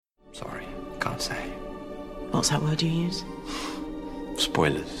Can't say. What's that word you use?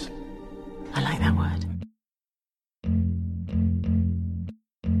 Spoilers. I like that word.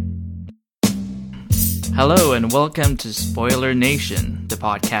 Hello and welcome to Spoiler Nation, the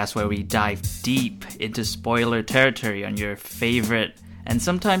podcast where we dive deep into spoiler territory on your favorite and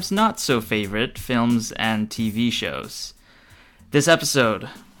sometimes not so favorite films and TV shows. This episode,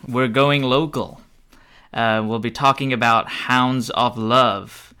 we're going local. We'll be talking about Hounds of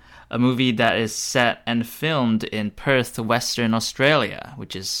Love, a movie that is set and filmed in Perth, Western Australia,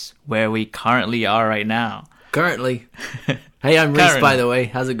 which is where we currently are right now. Currently. Hey, I'm Reese, by the way.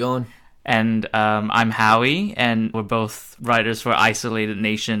 How's it going? And I'm Howie, and we're both writers for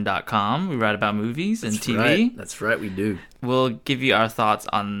IsolatedNation.com. We write about movies and TV. Right. That's right, we do. We'll give you our thoughts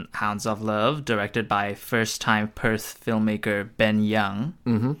on Hounds of Love, directed by first-time Perth filmmaker Ben Young.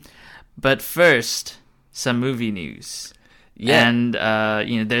 Mm-hmm. But first, some movie news. Yeah. And,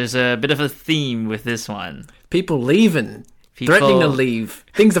 there's a bit of a theme with this one. People leaving. Threatening to leave.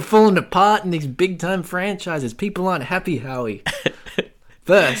 Things are falling apart in these big-time franchises. People aren't happy, Howie.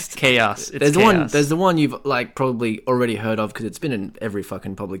 First, chaos. There's the one you've probably already heard of because it's been in every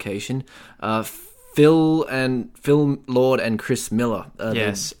fucking publication. Phil Lord and Chris Miller.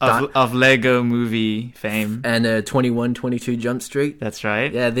 Yes, of Lego Movie fame and 21, 22 Jump Street. That's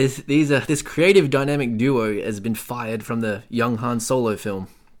right. Yeah, this creative dynamic duo has been fired from the young Han Solo film.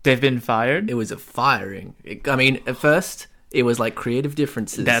 They've been fired? It was a firing. At first, it was like creative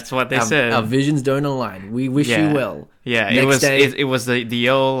differences. That's what they said. Our visions don't align. We wish you well. Yeah, it was the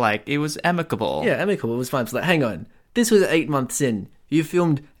old, it was amicable. Yeah, amicable. It was fine. So hang on. This was 8 months in. You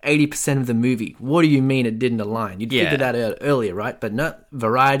filmed 80% of the movie. What do you mean it didn't align? You'd figured that out earlier, right? But no,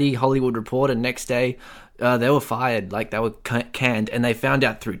 Variety, Hollywood Reporter, next day, they were fired. They were canned. And they found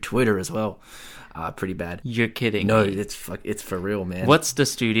out through Twitter as well. Pretty bad. You're kidding No, me. it's for real, man. What's the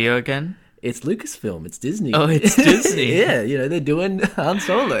studio again? It's Lucasfilm. It's Disney. Oh, it's Disney. Yeah, they're doing Han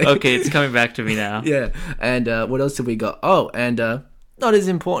Solo. Okay, it's coming back to me now. Yeah. And what else have we got? Oh, and not as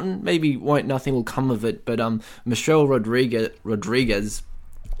important. Maybe nothing will come of it. But Michelle Rodriguez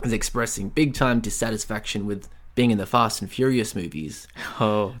is expressing big time dissatisfaction with being in the Fast and Furious movies.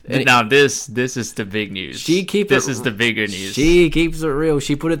 Oh, and now this is the big news. This is the bigger news. She keeps it real.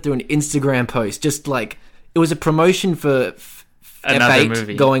 She put it through an Instagram post, just like it was a promotion for another F8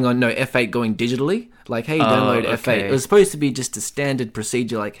 movie F8 going digitally. Hey, download F8. Okay. It was supposed to be just a standard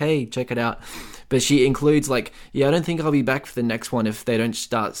procedure, hey, check it out. But she includes I don't think I'll be back for the next one if they don't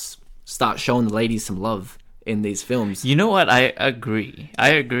start showing the ladies some love in these films. You know what? I agree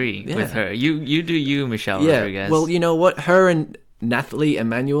with her. You do you, Michelle Rodriguez. Well, you know what? Her and Nathalie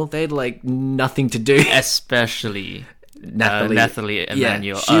Emmanuel, they had nothing to do. Especially Nathalie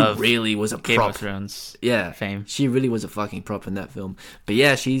Emmanuel. She really was a Game prop. of Thrones fame. She really was a fucking prop in that film. But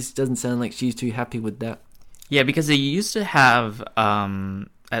yeah, she doesn't sound like she's too happy with that. Yeah, because they used to have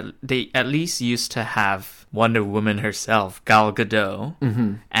they at least used to have Wonder Woman herself, Gal Gadot,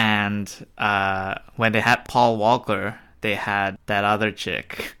 and when they had Paul Walker, they had that other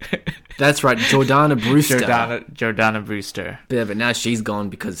chick. That's right, Jordana Brewster. Jordana Brewster. Yeah, but now she's gone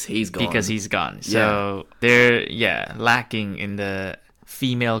because he's gone. So they're lacking in the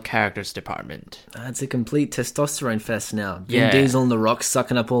female characters department. It's a complete testosterone fest now. Vin Diesel and The Rock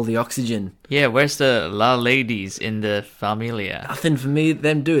sucking up all the oxygen. Yeah, where's the la ladies in the familia? Nothing for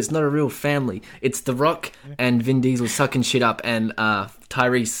them do. It's not a real family. It's The Rock and Vin Diesel sucking shit up, and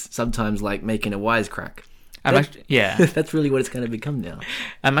Tyrese sometimes making a wisecrack. That's really what it's going to become now.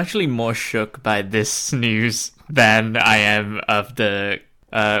 I'm actually more shook by this news than I am of the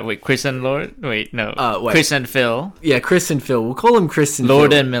Chris and Lord? Chris and Phil. Yeah, Chris and Phil. We'll call him Chris and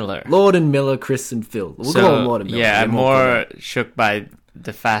Lord Phil. and Miller. Lord and Miller, Chris and Phil. We'll call him Lord and Miller. Yeah, I'm more shook by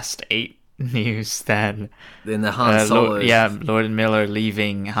the Fast 8 news than the Han Solo. Lord and Miller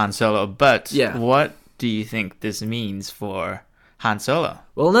leaving Han Solo. But what do you think this means for Han Solo?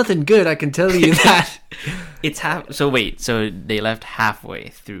 Well, nothing good, I can tell you that. So they left halfway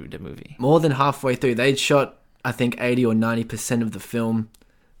through the movie. More than halfway through. They'd shot, I think, 80 or 90% of the film.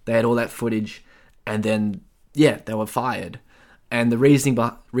 They had all that footage, and then, they were fired. And the reasoning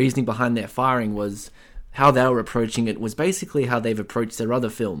behind their firing was how they were approaching it was basically how they've approached their other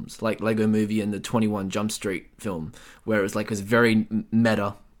films, like Lego Movie and the 21 Jump Street film, where it was very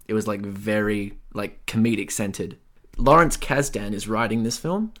meta. It was very comedic centered. Lawrence Kasdan is writing this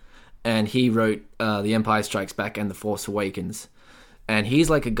film, and he wrote The Empire Strikes Back and The Force Awakens. And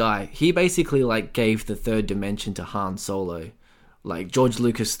he's a guy, he basically gave the third dimension to Han Solo. George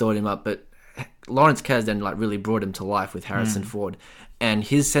Lucas thought him up, but Lawrence Kasdan really brought him to life with Harrison Ford. And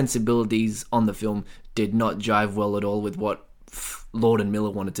his sensibilities on the film did not jive well at all with what Lord and Miller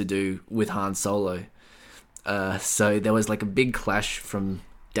wanted to do with Han Solo. So there was like a big clash from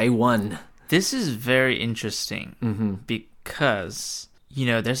day one. This is very interesting because, you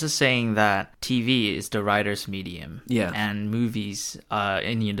know, there's a saying that TV is the writer's medium. Yeah. And movies,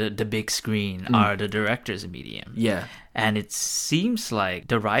 and you know, the big screen are the director's medium. Yeah. And it seems like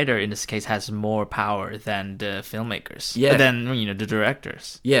the writer in this case has more power than the filmmakers. Yeah. Than, you know, the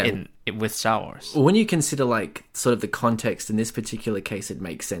directors. Yeah. With Star Wars. When you consider like sort of the context in this particular case, it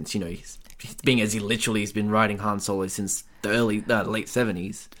makes sense. You know, being as he's been writing Han Solo since the late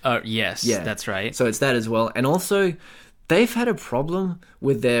 70s. Yes, Yeah. that's right. So it's that as well. And also, they've had a problem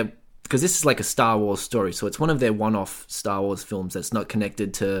with their... Because this is like a Star Wars story, so it's one of their one-off Star Wars films that's not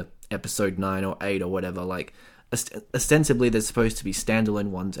connected to Episode 9 or 8 or whatever. Like, ostensibly, they're supposed to be standalone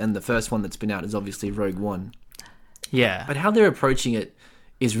ones, and the first one that's been out is obviously Rogue One. Yeah. But how they're approaching it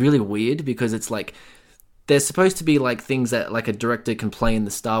is really weird, because it's like... They're supposed to be like things that like a director can play in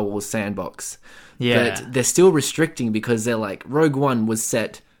the Star Wars sandbox. Yeah. But they're still restricting, because they're like, Rogue One was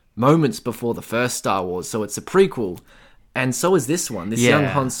set moments before the first Star Wars, so it's a prequel. And so is this one, this young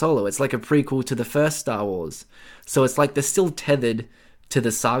Han Solo. It's like a prequel to the first Star Wars. So it's like they're still tethered to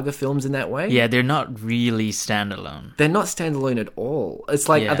the saga films in that way. Yeah, they're not really standalone. They're not standalone at all. It's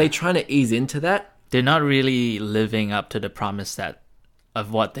like, Yeah. are they trying to ease into that? They're not really living up to the promise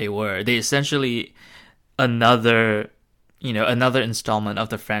of what they were. They essentially another installment of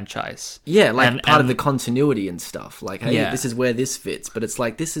the franchise. Yeah, like And- part of and- the continuity and stuff. Like, hey, Yeah. this is where this fits. But it's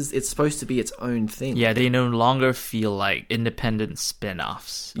like, it's supposed to be its own thing. Yeah, they no longer feel like independent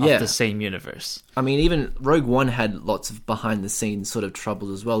spin-offs Yeah. of the same universe. I mean, even Rogue One had lots of behind-the-scenes sort of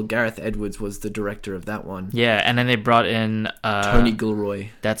troubles as well. Gareth Edwards was the director of that one. Yeah, and then they brought in Tony Gilroy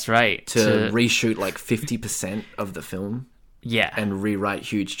That's right. to reshoot like 50% of the film yeah. and rewrite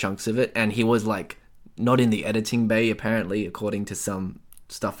huge chunks of it. And he was like not in the editing bay, apparently, according to some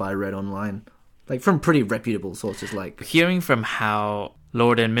stuff I read online. Like from pretty reputable sources. Like, Hearing from how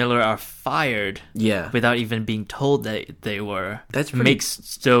Lord and Miller are fired yeah. without even being told that they were, That's pretty- makes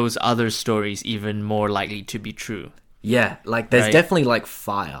those other stories even more likely to be true. Yeah, like there's Right. definitely like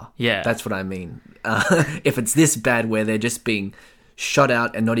fire. Yeah. That's what I mean. If it's this bad where they're just being shut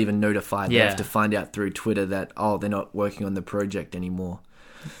out and not even notified, they Yeah. have to find out through Twitter that, oh, they're not working on the project anymore.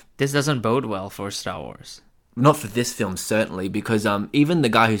 This doesn't bode well for Star Wars. Not for this film, certainly, because even the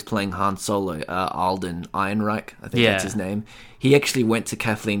guy who's playing Han Solo, Alden Ehrenreich, I think Yeah. that's his name, he actually went to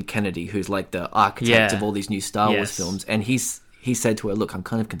Kathleen Kennedy, who's like the architect Yeah. of all these new Star Wars Yes. films, and he said to her, look, I'm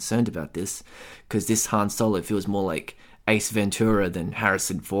kind of concerned about this, because this Han Solo feels more like Ace Ventura than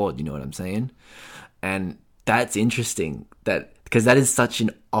Harrison Ford, you know what I'm saying? And that's interesting, because that is such an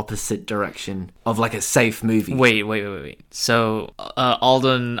opposite direction of like a safe movie. Wait. So,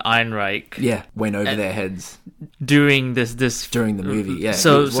 Alden Ehrenreich Yeah, went over their heads during this during the movie, yeah. he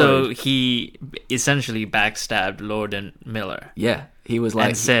So was worried. he essentially backstabbed Lord and Miller Yeah, he was like,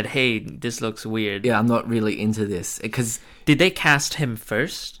 and said, "Hey, this looks weird." yeah, I'm not really into this, because Did they cast him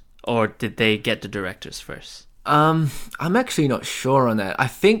first, or did they get the directors first? I'm actually not sure on that. I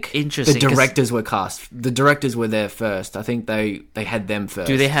think the Interesting, 'cause- directors were cast. The directors were there first. I think they had them first.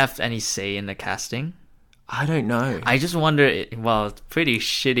 Do they have any say in the casting? I don't know. I just wonder. Well, it's pretty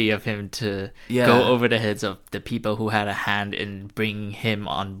shitty of him to Yeah. go over the heads of the people who had a hand in bringing him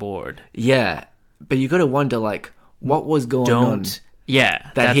on board. Yeah, but you got to wonder, like, what was going on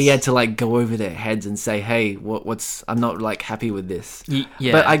Yeah, that he that's- had to like go over their heads and say, "Hey, what's? I'm not like happy with this."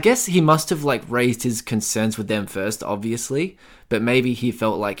 yeah. But I guess he must have like raised his concerns with them first, obviously. But maybe he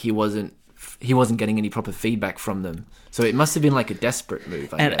felt like he wasn't getting any proper feedback from them. So it must have been like a desperate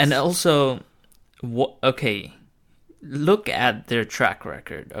move. I guess. And also, okay, look at their track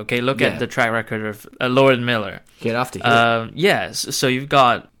record. Okay, look Yeah. at the track record of Lord and Miller. Get after him. Yes, so you've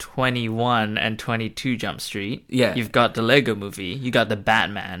got 21 and 22 Jump Street. Yeah. You've got the Lego movie. You got the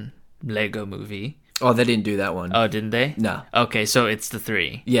Batman Lego movie. Oh, they didn't do that one. Oh, didn't they? No. Okay, so it's the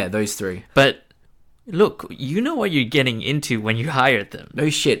three. Yeah, those three. But look, you know what you're getting into when you hired them. No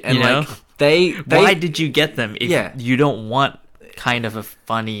shit. And You know? like they Why did you get them if Yeah. you don't want kind of a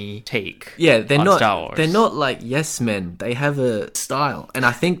funny take they're on not Star Wars? they're not like yes men. They have a style. And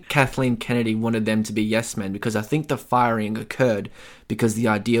I think Kathleen Kennedy wanted them to be yes men, because I think the firing occurred because the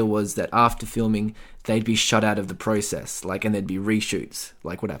idea was that after filming they'd be shut out of the process, like, and there'd be reshoots,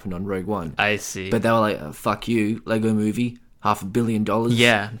 like what happened on Rogue One. I see. But they were like, oh, fuck you, Lego movie, $500 million.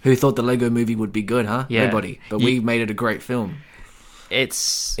 Yeah. Who thought the Lego movie would be good, huh? Yeah. Nobody. But we made it a great film.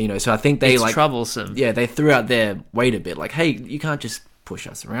 It's You know, so I think they it's like troublesome. yeah, they threw out their weight a bit. Like, hey, you can't just push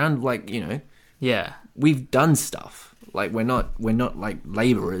us around. Like, you know, Yeah. we've done stuff. Like, we're not like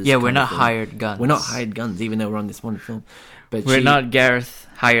laborers. Yeah, kind we're of not thing. hired guns. We're not hired guns, even though we're on this one film. But We're not Gareth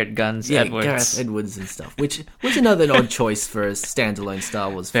hired guns yeah, Edwards. Gareth Edwards and stuff, which was another odd choice for a standalone Star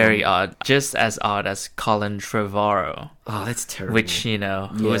Wars film. Very odd. Just as odd as Colin Trevorrow, Oh, that's terrible. which, who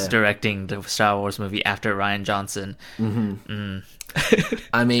was Yeah. directing the Star Wars movie after Rian Johnson.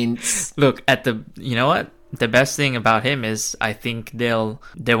 I mean, Look, you know what? The best thing about him is I think there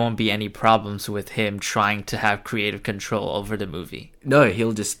won't be any problems with him trying to have creative control over the movie. no,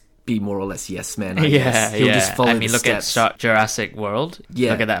 he'll just be more or less yes man. I guess. He'll just follow I mean, the look steps. at Jurassic World.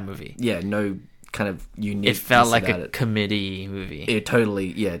 Yeah. Look at that movie. Yeah, no kind of unique. It felt like a committee movie. It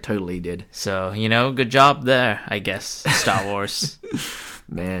totally did. So, good job there, I guess, Star Wars.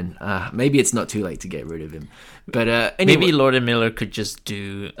 Man, maybe it's not too late to get rid of him. But anyway, Maybe Lord and Miller could just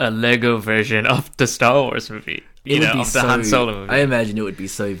do a Lego version of the Star Wars movie. Of the Han Solo movie. I imagine it would be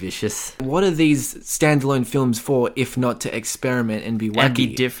so vicious. What are these standalone films for if not to experiment and be wacky? And be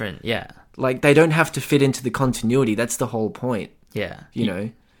different, yeah. Like, they don't have to fit into the continuity. That's the whole point, Yeah. you know?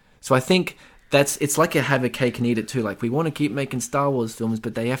 So I think it's like a have a cake and eat it too. Like, we want to keep making Star Wars films,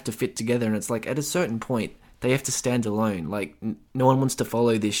 but they have to fit together. And it's like, at a certain point, they have to stand alone. Like, no one wants to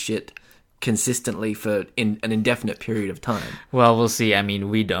follow this shit consistently for an indefinite period of time. Well, we'll see. I mean,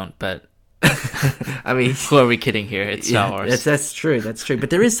 we don't, but I mean, who are we kidding here? It's Star Wars. That's true. That's true. But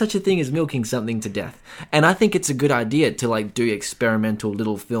there is such a thing as milking something to death, and I think it's a good idea to like do experimental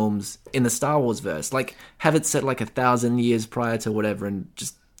little films in the Star Wars verse. Like have it set like 1,000 years prior to whatever, and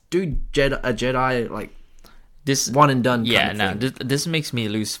just do a Jedi like This one and done. Yeah, kind of no, thing. this makes me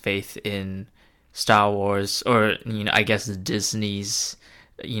lose faith in Star Wars, or I guess Disney's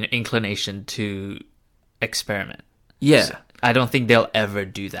inclination to experiment. Yeah. I don't think they'll ever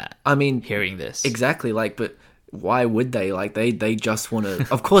do that. I mean, Hearing this, exactly. Like, but why would they? Like, they just want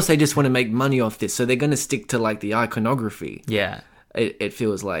to. Of course, they just want to make money off this, so they're going to stick to like the iconography. yeah. It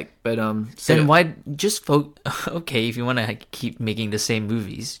feels like, but so Then why just okay, if you want to keep making the same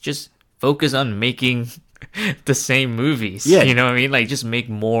movies, just focus on making the same movies. Yeah. You know what I mean? Like, just make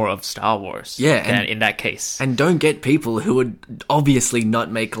more of Star Wars. Yeah, Than and- in that case. and don't get people who would obviously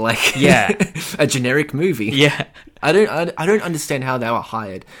not make like Yeah. a generic movie. Yeah. I don't understand how they were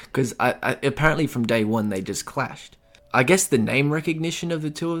hired because I apparently from day one they just clashed. I guess the name recognition of the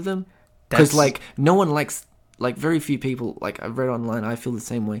two of them, because That's- like no one likes, like very few people, like I've read online, I feel the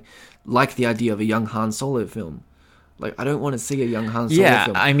same way, like the idea of a young Han Solo film. Like I don't want to see a young Han Solo Yeah,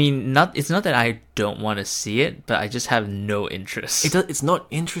 film. I mean, it's not that I don't want to see it, but I just have no interest. It's not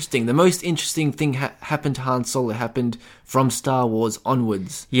interesting. The most interesting thing happened to Han Solo happened from Star Wars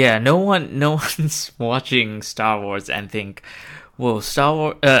onwards. Yeah, no one's watching Star Wars and think, "Whoa,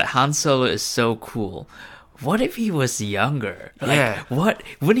 Han Solo is so cool. What if he was younger? Like, Yeah. what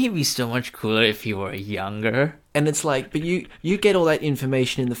wouldn't he be so much cooler if he were younger?" And it's like, but you get all that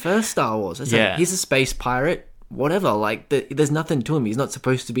information in the first Star Wars. It's Yeah. like, he's a space pirate, whatever. Like, there's nothing to him. He's not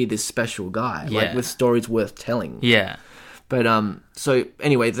supposed to be this special guy, like Yeah. with stories worth telling. Yeah. But so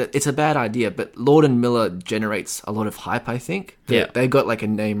anyway, it's a bad idea. But Lord and Miller generates a lot of hype. I think. Yeah. They got like a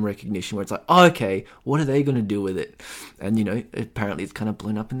name recognition where it's like, oh, okay, what are they going to do with it? And apparently it's kind of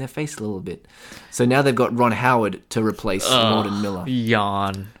blown up in their face a little bit. So now they've got Ron Howard to replace Lord and Miller.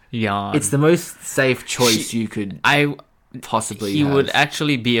 Yawn. It's the most safe choice you could possibly. He have. would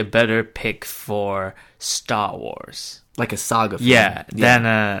actually be a better pick for Star Wars. Like a saga film. Yeah, than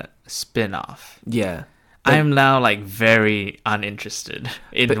a spin-off. Yeah. I'm now like very uninterested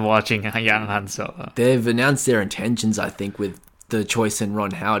in watching young Han Solo. They've announced their intentions, I think, with the choice in Ron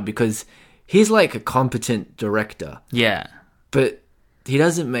Howard because he's like a competent director, Yeah. but he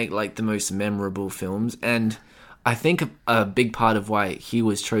doesn't make like the most memorable films. And I think a big part of why he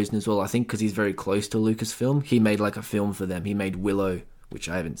was chosen as well, I think because he's very close to Lucasfilm. He made like a film for them. He made Willow, which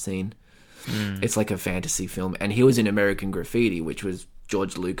I haven't seen. It's like a fantasy film. And he was in American Graffiti, which was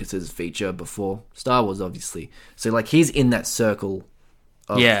George Lucas's feature before Star Wars, obviously. So like he's in that circle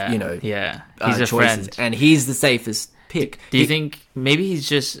of, Yeah. He's a choices, friend. and he's the safest pick. Do you think maybe he's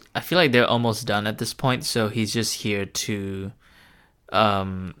just... I feel like they're almost done at this point, so he's just here to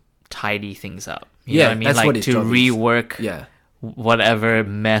tidy things up. You know what I mean? that's Like what his to job is. rework Yeah. whatever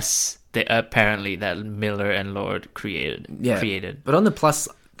mess apparently that Miller and Lord created. But on the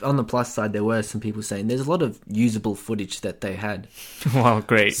plus side, there were some people saying there's a lot of usable footage that they had. Well,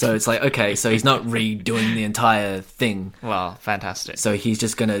 great. So it's like, okay, so he's not redoing the entire thing. Well, fantastic. So he's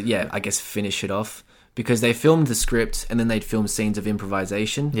just gonna, I guess, finish it off. Because they filmed the script and then they'd film scenes of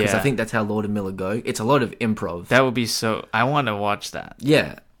improvisation. Because I Yeah. think that's how Lord and Miller go. It's a lot of improv. That would be so... I want to watch that.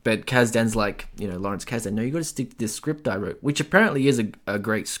 Yeah. But Kasdan's like, Lawrence Kasdan, no, you got to stick to this script I wrote. Which apparently is a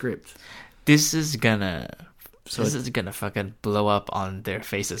great script. This is gonna So this is gonna fucking blow up on their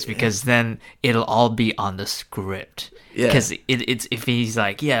faces because then it'll all be on the script. Yeah. Because it's if he's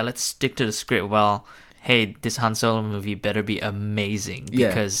like, yeah, let's stick to the script. Well, hey, this Han Solo movie better be amazing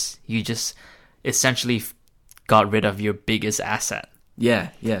because you just essentially got rid of your biggest asset. yeah.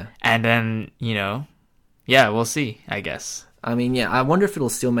 And then, we'll see, I guess. I mean, yeah, I wonder if it'll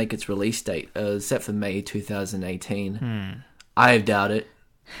still make its release date, set for May 2018. I doubt it.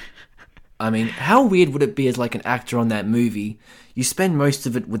 I mean, how weird would it be as like an actor on that movie? You spend most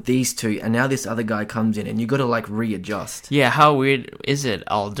of it with these two, and now this other guy comes in, and you got to like readjust. Yeah, how weird is it,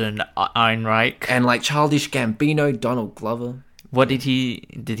 Alden Ehrenreich? And like Childish Gambino, Donald Glover. What did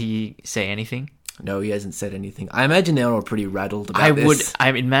he say anything? No, he hasn't said anything. I imagine they're all pretty rattled about this. I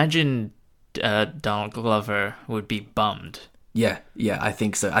imagine Donald Glover would be bummed. Yeah, I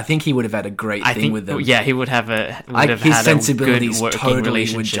think so. I think he would have had a great thing with them. Yeah, he would have His sensibilities a good working totally would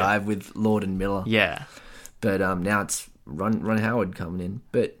relationship. jive with Lord and Miller. Yeah. But now it's Ron Howard coming in.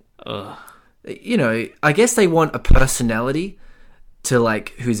 But Ugh. I guess they want a personality to like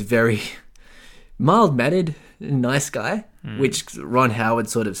who's very mild-mannered, nice guy, which Ron Howard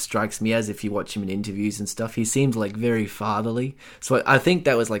sort of strikes me as if you watch him in interviews and stuff. He seems like very fatherly. So I think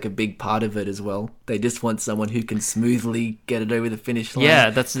that was like a big part of it as well. They just want someone who can smoothly get it over the finish line. Yeah,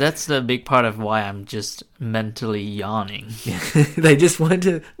 that's the big part of why I'm just mentally yawning. They just want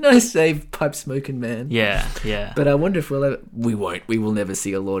a nice, safe, pipe-smoking man. Yeah. But I wonder if we won't. We will never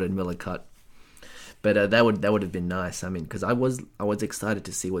see a Lord and Miller cut. But that would have been nice. I mean, because I was excited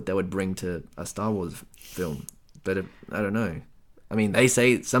to see what they would bring to a Star Wars film. But I don't know. I mean,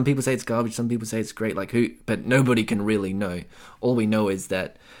 some people say it's garbage, some people say it's great. But nobody can really know. All we know is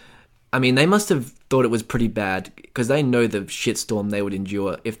that, I mean, they must have thought it was pretty bad because they know the shitstorm they would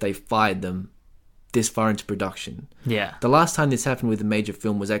endure if they fired them this far into production. Yeah. The last time this happened with a major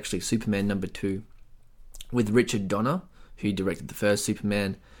film was actually Superman #2 with Richard Donner, who directed the first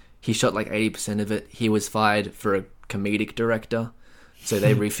Superman. He shot like 80% of it. He was fired for a comedic director. So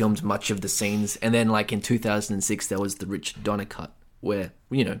they refilmed much of the scenes. And then like in 2006, there was the Richard Donner cut where,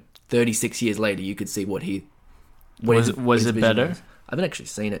 36 years later, you could see what he... Was his it vision better? was. I haven't actually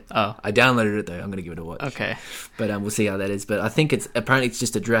seen it. Oh. I downloaded it though. I'm going to give it a watch. Okay. But we'll see how that is. But I think apparently it's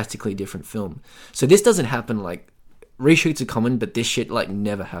just a drastically different film. So this doesn't happen like... Reshoots are common, but this shit like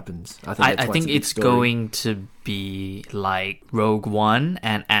never happens. I think it's going to be like Rogue One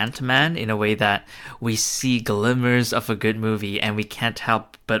and Ant-Man in a way that we see glimmers of a good movie and we can't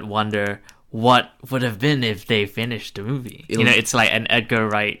help but wonder what would have been if they finished the movie. It's like an Edgar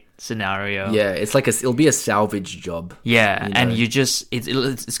Wright scenario. Yeah, it's like it'll be a salvage job. Yeah, and you just it's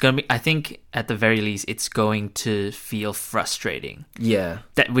going to be, I think at the very least it's going to feel frustrating. Yeah.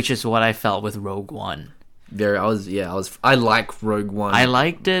 Which is what I felt with Rogue One. I like Rogue One. I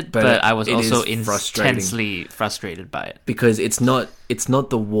liked it, but I was also frustrating. intensely frustrated by it. Because it's not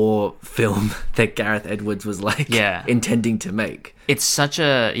the war film that Gareth Edwards was intending to make. It's such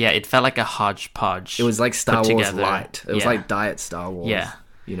it felt like a hodgepodge. It was like Star Wars together. light. It was like Diet Star Wars. Yeah.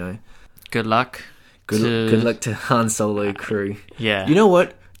 Good luck. Good luck to Han Solo crew. Yeah. You know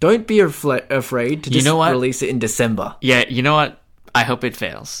what? Don't be afraid to just release it in December. Yeah, you know what? I hope it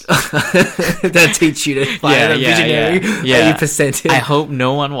fails. They'll teach you to fire a visionary 80%. I hope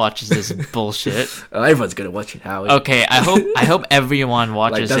no one watches this bullshit. Everyone's gonna watch it, Howard. Okay, I hope everyone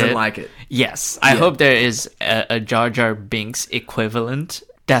watches doesn't like it. Yes, I hope there is a Jar Jar Binks equivalent.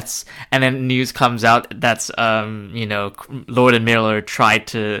 And then news comes out that's Lord and Miller tried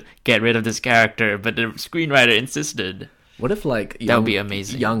to get rid of this character, but the screenwriter insisted. What if that would be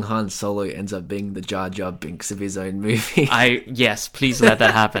amazing? Young Han Solo ends up being the Jar Jar Binks of his own movie. Yes, please let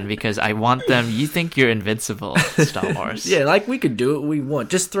that happen because I want them. You think you're invincible, Star Wars? Yeah, we could do what we want.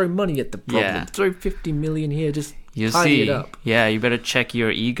 Just throw money at the problem. Yeah. Throw 50 million here. Just tidy it up. Yeah, you better check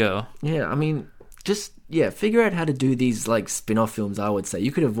your ego. Yeah, I mean, figure out how to do these spin-off films. I would say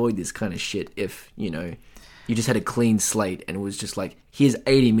you could avoid this kind of shit if you just had a clean slate and it was just here's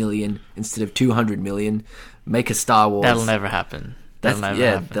 80 million instead of 200 million. Make a Star Wars. That'll never happen.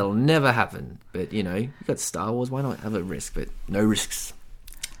 That'll never happen. But you got Star Wars. Why not have a risk? But no risks.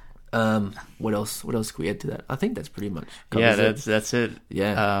 What else? What else can we add to that? I think that's pretty much. That's it.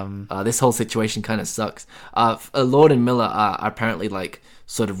 Yeah. This whole situation kind of sucks. Lord and Miller are apparently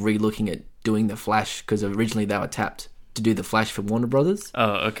sort of re-looking at doing the Flash because originally they were tapped to do the Flash for Warner Brothers.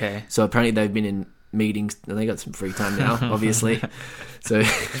 Oh, okay. So apparently they've been in meetings and they got some free time now, obviously. So,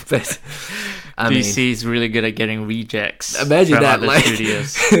 but DC's really good at getting rejects. Imagine from that,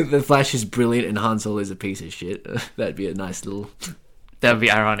 studios. The Flash is brilliant and Han Solo is a piece of shit. That'd be a nice little That would be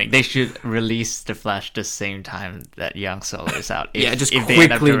ironic. They should release The Flash the same time that Young Solo is out. Yeah, just if they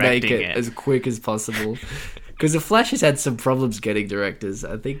end up quickly make directing it as quick as possible. Because The Flash has had some problems getting directors.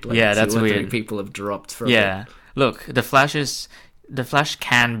 I think like Yeah, that's 2 or 3 weird. people have dropped from it. Yeah. Look, The Flash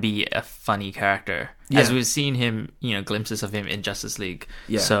can be a funny character. As Yeah. we've seen him, glimpses of him in Justice League.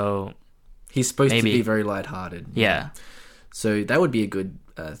 Yeah. So, He's supposed Maybe. to be very lighthearted. yeah. So that would be a good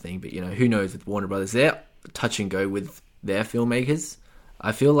thing. But, who knows with Warner Brothers. They're touch and go with their filmmakers.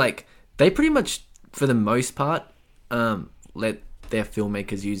 I feel like they pretty much, for the most part, let their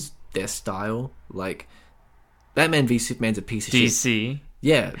filmmakers use their style. Like, Batman v Superman's a piece of shit. DC.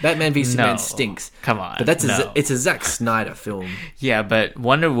 Yeah, Batman v Superman No. stinks. Come on. But that's no. it's a Zack Snyder film. Yeah, but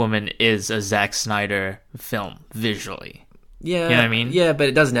Wonder Woman is a Zack Snyder film visually. Yeah. You know what I mean? Yeah, but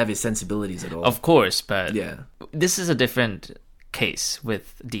it doesn't have his sensibilities at all. Of course, but Yeah. this is a different case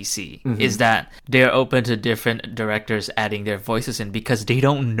with DC, Mm-hmm. is that they're open to different directors adding their voices in because they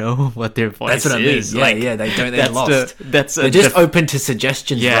don't know what their voice That's what I mean. is. Yeah, they don't. They're lost. They're They're just open to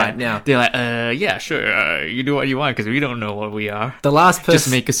suggestions right now. They're like, yeah, sure, you do what you want because we don't know what we are. The last person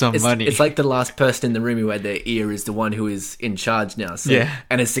Just make us some money. It's like the last person in the room who had their ear is the one who is in charge now. So, Yeah.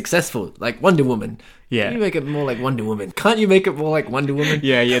 and is successful, like Wonder Woman. Yeah. Can you make it more like Wonder Woman? Can't you make it more like Wonder Woman?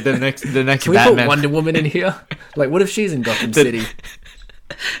 Yeah, the next Can we Batman. put Wonder Woman in here? Like, what if she's in Gotham City?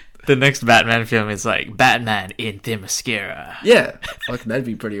 The next Batman film is like Batman in Themyscira. Yeah, fuck, that'd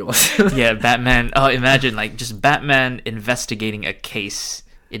be pretty awesome. Yeah, Batman. Oh, imagine like just Batman investigating a case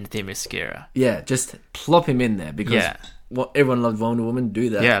in Themyscira. Yeah, just plop him in there because Yeah. what everyone loved Wonder Woman. Do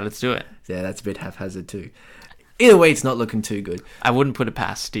that. Yeah, let's do it. Yeah, that's a bit haphazard too. Either way, it's not looking too good. I wouldn't put it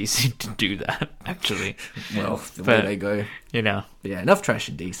past DC to do that, actually. Well, the But- way they go. Yeah, Enough trash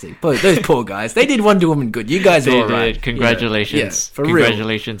in DC. But those poor guys, they did Wonder Woman good. You guys are they all right. did. Congratulations. Yeah, for real.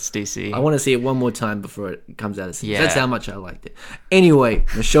 Congratulations, DC. I want to see it one more time before it comes out of cinemas. Yeah. That's how much I liked it. Anyway,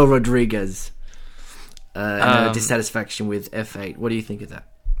 Michelle Rodriguez and her dissatisfaction with F8. What do you think of that?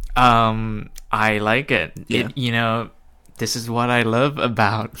 I like it. Yeah. This is what I love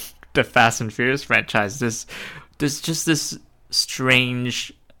about the Fast and Furious franchise. There's just this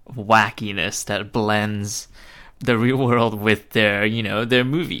strange wackiness that blends the real world with their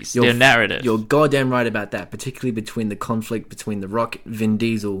movies, their narrative. You're goddamn right about that, particularly between the conflict between The Rock and Vin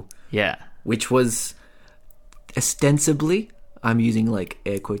Diesel, Yeah. which was ostensibly, I'm using like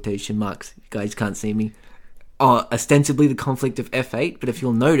air quotation marks, you guys can't see me, ostensibly the conflict of F8, but if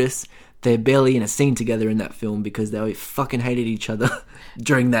you'll notice, they're barely in a scene together in that film because they fucking hated each other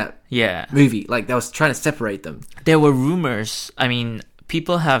during that Yeah. movie. Like, they was trying to separate them. There were rumors. I mean,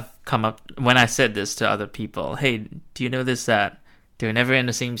 people have come up when I said this to other people. Hey, do you know this, that they're never in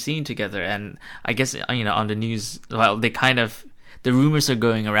the same scene together? And I guess, on the news, well, the rumors are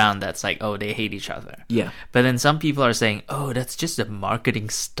going around that's like, oh, they hate each other. Yeah. But then some people are saying, oh, that's just a marketing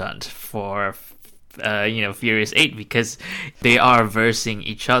stunt for, Furious 8 because they are versing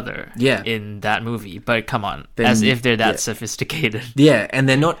each other Yeah. in that movie. But come on, Then- as if they're that yeah. sophisticated. Yeah, and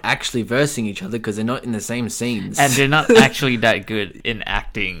they're not actually versing each other because they're not in the same scenes. And they're not actually that good in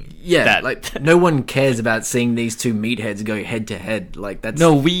acting. yeah, that, like, no one cares about seeing these two meatheads go head to head. Like, that's...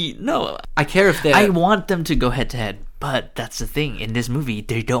 No, I care if they're... I want them to go head to head, but that's the thing. In this movie,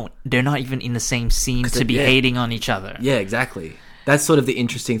 they're not even in the same scene to be yeah. hating on each other. Yeah, exactly. That's sort of the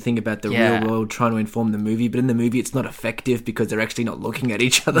interesting thing about the Yeah. real world trying to inform the movie, but in the movie it's not effective because they're actually not looking at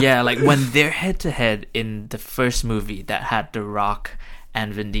each other. Yeah, like when they're head to head in the first movie that had The Rock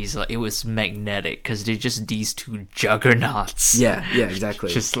and Vin Diesel, it was magnetic because they're just these two juggernauts. Yeah, exactly.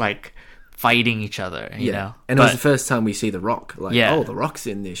 Just like fighting each other, you know? And it was the first time we see The Rock. Like, Yeah. oh, The Rock's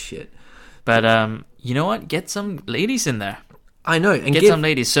in this shit. But you know what? Get some ladies in there. I know. And Get some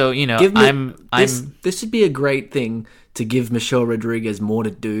ladies. So, give me, I'm this would be a great thing to give Michelle Rodriguez more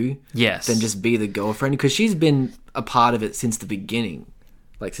to do yes. than just be the girlfriend, because she's been a part of it since the beginning,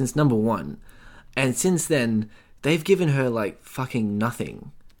 like since number one, and since then they've given her like fucking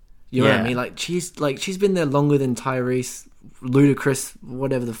nothing. You know what I Yeah. mean? Like she's been there longer than Tyrese, Ludacris,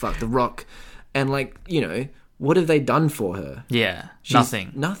 whatever the fuck, The Rock, and like, what have they done for her? Yeah. She's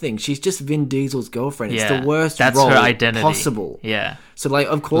Nothing. She's just Vin Diesel's girlfriend. It's Yeah. the worst That's role her identity possible. Yeah. So like,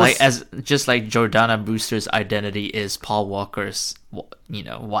 of course, Like just like Jordana Brewster's identity is Paul Walker's,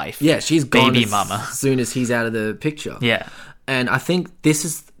 wife. yeah, she's gone baby as mama. soon as he's out of the picture. Yeah. And I think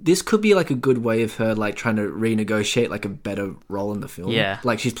this could be like a good way of her like trying to renegotiate like a better role in the film. Yeah.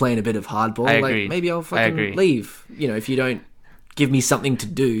 Like she's playing a bit of hardball. I Like agree. maybe I'll I fucking agree. leave. If you don't give me something to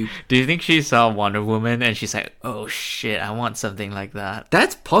do. Do you think she saw Wonder Woman and she's like, oh shit, I want something like that?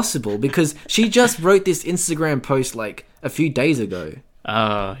 That's possible because she just wrote this Instagram post like a few days ago.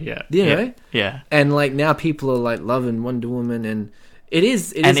 Oh, yeah. You yeah. know? Yeah. And like now people are like loving Wonder Woman, and It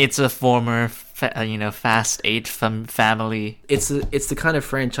is. and it's a former, Fast 8 family. It's the kind of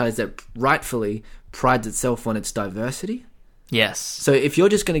franchise that rightfully prides itself on its diversity. Yes. So if you're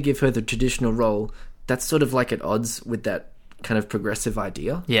just going to give her the traditional role, that's sort of like at odds with that kind of progressive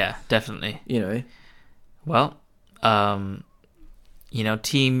idea. Yeah, definitely. You know? Well,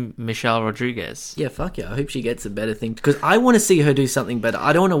 Team Michelle Rodriguez. Yeah, fuck yeah. I hope she gets a better thing. Because I want to see her do something better.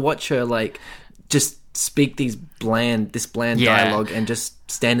 I don't want to watch her, like, just speak this bland dialogue and just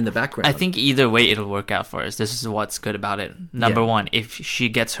stand in the background. I think either way it'll work out for us. This is what's good about it. Number one, if she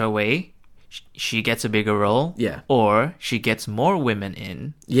gets her way, she gets a bigger role. Yeah. Or she gets more women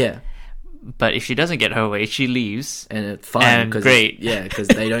in. Yeah. But if she doesn't get her way, she leaves. And it's fine. And great. Yeah, because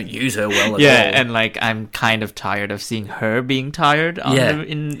they don't use her well at all. Yeah, and I'm kind of tired of seeing her being tired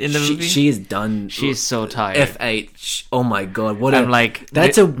in the movie. She is done. She's so tired. F8. Oh my god.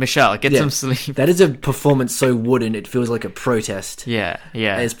 Michelle, get some sleep. That is a performance so wooden, it feels like a protest. Yeah.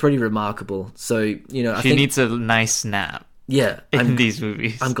 It's pretty remarkable. So, I she think needs a nice nap. Yeah, in these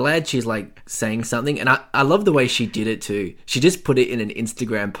movies. I'm glad she's like saying something, and I love the way she did it too. She just put it in an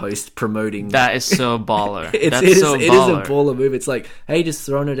Instagram post promoting. That is so baller. It is a baller move. It's like, hey, just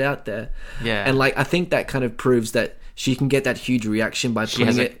throwing it out there. Yeah, and I think that kind of proves that she can get that huge reaction by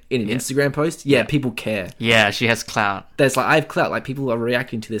putting it in an Instagram post. Yeah, people care. Yeah, she has clout. That's I have clout. Like, people are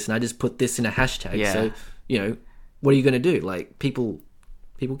reacting to this, and I just put this in a hashtag. Yeah. So what are you going to do? Like, people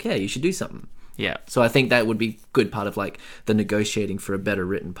care. You should do something. Yeah. So I think that would be good part of the negotiating for a better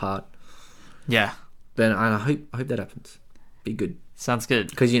written part. Yeah. But I hope that happens. Be good. Sounds good.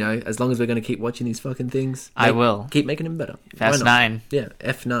 Because as long as we're going to keep watching these fucking things, I will keep making them better. Fast 9. Yeah,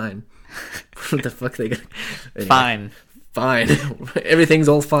 F9. What the fuck are they going? Anyway. Fine. Everything's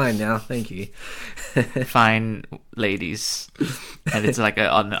all fine now. Thank you. Fine, ladies. And it's like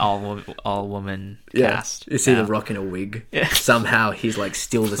an all woman cast. You see The Rock in a wig. Yeah. Somehow he's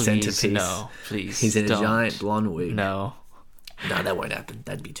still the centerpiece. No, please. He's in a giant blonde wig. No, that won't happen.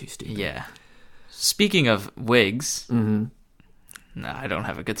 That'd be too stupid. Yeah. Speaking of wigs, no, I don't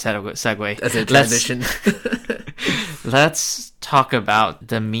have a good segue. As a transition. Let's talk about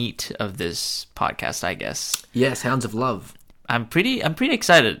the meat of this podcast, I guess. Yes, Hounds of Love. I'm pretty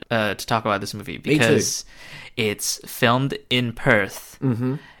excited to talk about this movie because it's filmed in Perth.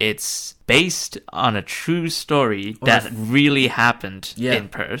 Mm-hmm. It's based on a true story that really happened in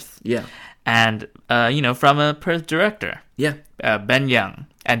Perth. Yeah. And, from a Perth director. Yeah. Ben Young.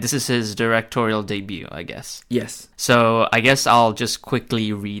 And this is his directorial debut, I guess. Yes. So I guess I'll just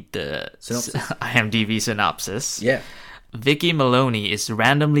quickly read the synopsis. IMDb synopsis. Yeah. Vicky Maloney is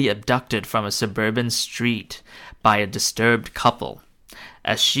randomly abducted from a suburban street by a disturbed couple.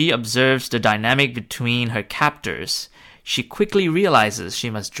 As she observes the dynamic between her captors, she quickly realizes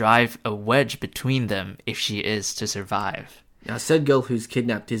she must drive a wedge between them if she is to survive. Now, said girl who's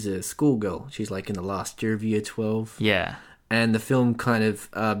kidnapped is a schoolgirl. She's in the last year of year 12. Yeah. And the film kind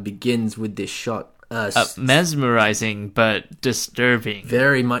of begins with this shot. Mesmerizing but disturbing.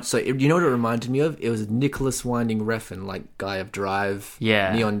 Very much so. You know what it reminded me of? It was Nicholas Winding Refn, Guy of Drive,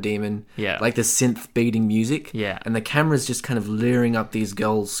 Neon Demon, the synth beating music, and the camera's just kind of leering up these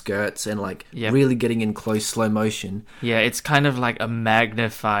girls' skirts and really getting in close slow motion. Yeah, it's kind of like a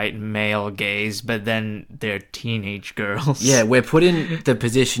magnified male gaze, but then they're teenage girls. Yeah, we're put in the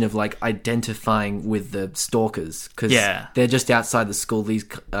position of identifying with the stalkers because they're just outside the school. These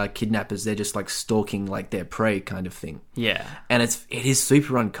kidnappers, they're just stalking their prey kind of thing. Yeah. And it is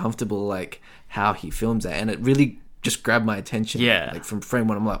super uncomfortable how he films that, and it really just grabbed my attention. Yeah. From frame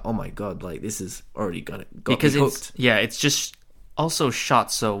one, I'm like, oh my god, this is already got me hooked. It's just also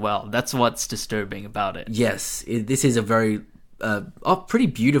shot so well. That's what's disturbing about it. Yes, this is a very pretty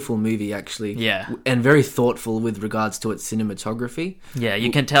beautiful movie actually. Yeah. And very thoughtful with regards to its cinematography. Yeah,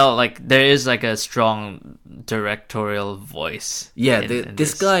 you can tell there is a strong directorial voice. Yeah,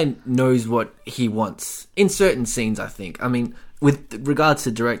 this guy knows what he wants in certain scenes, I think. I mean, with regards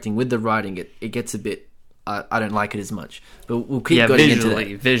to directing, with the writing, it gets a bit I don't like it as much. But we'll keep going into that.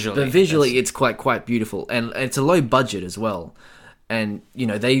 Visually. But visually it's quite beautiful, and it's a low budget as well. And,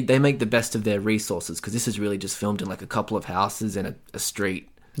 they make the best of their resources because this is really just filmed in a couple of houses and a street.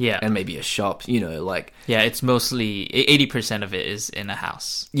 Yeah. And maybe a shop, Yeah, it's mostly 80% of it is in a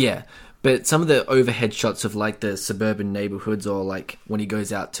house. Yeah. But some of the overhead shots of the suburban neighborhoods or when he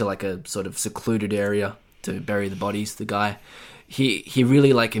goes out to a sort of secluded area to bury the bodies, the guy, he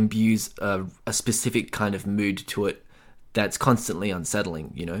really imbues a specific kind of mood to it that's constantly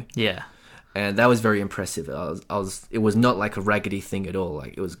unsettling, Yeah. And that was very impressive. It was not a raggedy thing at all.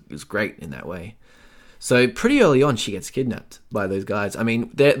 It was great in that way. So pretty early on, she gets kidnapped by those guys. I mean,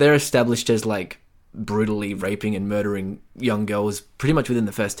 they're established as brutally raping and murdering young girls pretty much within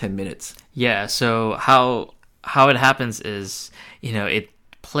the first 10 minutes. Yeah, so how it happens is, it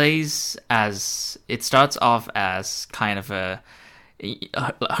plays as, it starts off as kind of her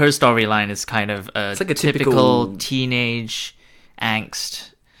storyline is kind of a, like a typical teenage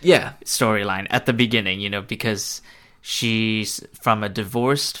angst Yeah. storyline at the beginning, because she's from a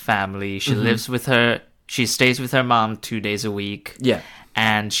divorced family. She lives with she stays with her mom 2 days a week. Yeah.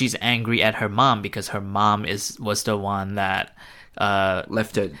 And she's angry at her mom because her mom was the one that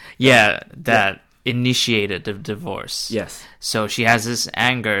Left it. that initiated the divorce. Yes. So she has this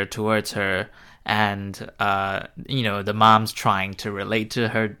anger towards her, and the mom's trying to relate to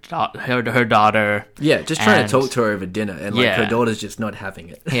her daughter. Yeah, just trying and- to talk to her over dinner, and like her daughter's just not having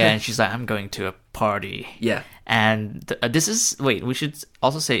it. Yeah, and she's like, I'm going to a party. Yeah. And this is, we should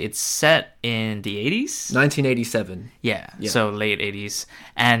also say it's set in the 80s? 1987. Yeah, Yeah. so late 80s.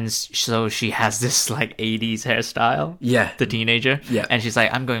 And so she has this like 80s hairstyle. Yeah. The teenager. Yeah. And she's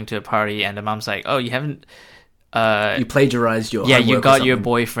like, I'm going to a party. And the mom's like, oh, you haven't... You plagiarized your yeah, homework you or got your something.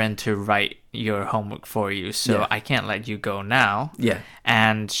 boyfriend to write your homework for you, so Yeah. I can't let you go now. Yeah.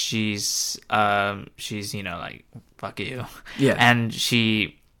 And she's like, fuck you. Yeah. And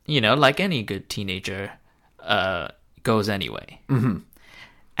she, like any good teenager, goes anyway. Mm-hmm.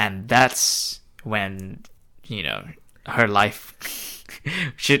 And that's when, her life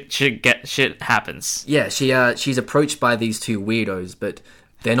shit happens. Yeah, she's approached by these two weirdos, but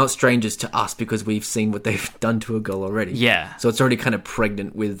they're not strangers to us because we've seen what they've done to a girl already. Yeah. So it's already kind of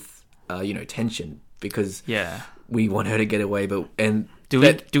pregnant with, tension because Yeah. we want her to get away. Do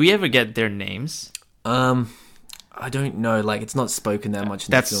we ever get their names? I don't know. Like, it's not spoken that much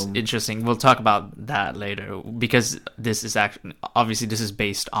in the That's film. interesting. We'll talk about that later because this is obviously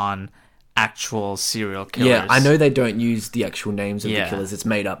based on actual serial killers. Yeah, I know they don't use the actual names of Yeah. the killers. It's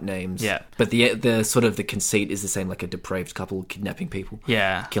made up names. Yeah. But the sort of the conceit is the same, like a depraved couple kidnapping people.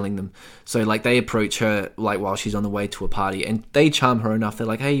 Yeah. Killing them. So, like, they approach her, like, while she's on the way to a party, and they charm her enough. They're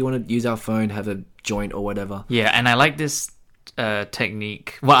like, hey, you want to use our phone, have a joint or whatever? Yeah, and I like this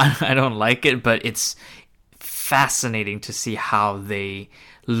technique. Well, I don't like it, but it's fascinating to see how they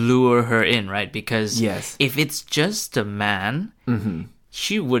lure her in, right? Because Yes. if it's just a man,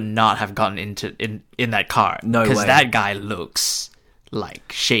 she would not have gotten in that car. No because way. that guy looks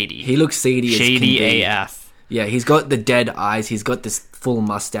like shady. He looks seedy as can shady be. AF. Yeah, he's got the dead eyes, he's got this full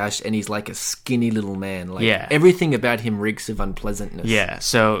mustache, and he's like a skinny little man. Like, Yeah. everything about him reeks of unpleasantness. Yeah,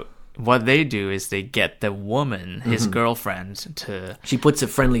 so what they do is they get the woman, his girlfriend, to... She puts a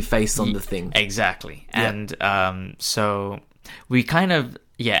friendly face on the thing. Exactly. Yeah. And so we kind of...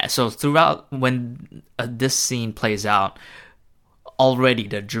 Yeah, so throughout when this scene plays out, already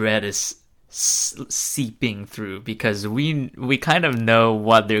the dread is seeping through because we kind of know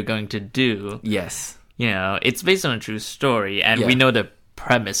what they're going to do. Yes. It's based on a true story, and Yeah. we know the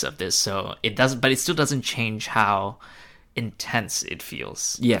premise of this, so it doesn't... But it still doesn't change how intense it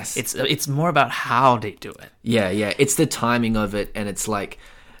feels. Yes. It's more about how they do it. Yeah, it's the timing of it, and it's like,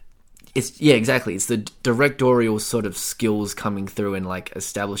 exactly. It's the directorial sort of skills coming through and like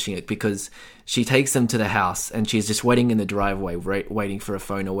establishing it, because she takes them to the house and she's just waiting in the driveway, waiting for a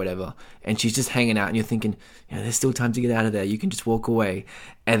phone or whatever, and she's just hanging out, and you're thinking, there's still time to get out of there. You can just walk away,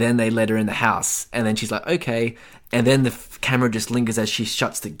 and then they let her in the house, and then she's like, okay, and then the camera just lingers as she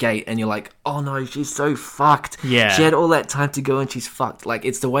shuts the gate, and you're like, oh no, she's so fucked. Yeah. She had all that time to go, and she's fucked. Like,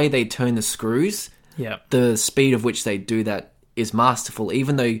 it's the way they turn the screws. Yeah. The speed of which they do that is masterful,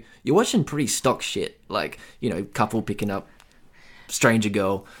 even though you're watching pretty stock shit, like, couple picking up stranger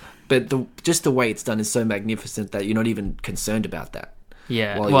girl, but just the way it's done is so magnificent that you're not even concerned about that.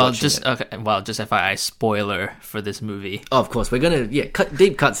 Yeah. while you're Well, watching just it. okay. Well, just FYI, spoiler for this movie. Oh, of course, we're gonna cut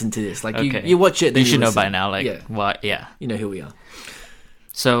deep cuts into this. Like, Okay. you watch it, then You should know listen. by now. Like, yeah, what? Yeah. you know who we are.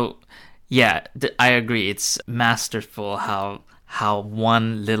 So, yeah, I agree. It's masterful how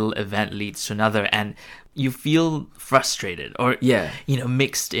one little event leads to another, and you feel frustrated or Yeah.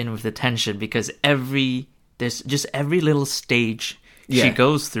 mixed in with the tension because there's just every little stage she Yeah.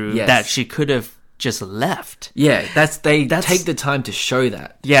 goes through Yes. that she could have just left. Yeah, they take the time to show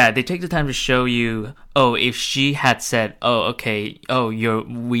that. Yeah, they take the time to show you, if she had said, okay, your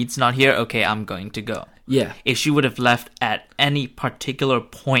weed's not here, okay, I'm going to go. Yeah. If she would have left at any particular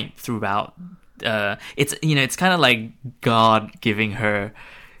point throughout, it's kind of like God giving her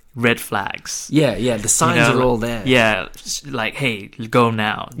red flags. Yeah, the signs are all there. Yeah, like, hey, go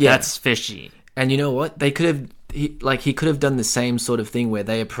now. Yeah. That's fishy. And you know what? They could have, he could have done the same sort of thing where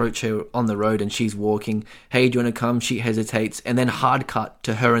they approach her on the road and she's walking. Hey, do you want to come? She hesitates, and then hard cut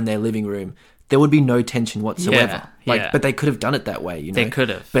to her in their living room, there would be no tension whatsoever. Yeah. But they could have done it that way, you know. They could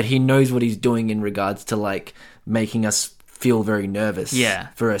have. But he knows what he's doing in regards to like making us feel very nervous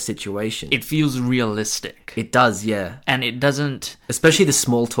for a situation. It feels realistic. It does, yeah. And it doesn't... Especially the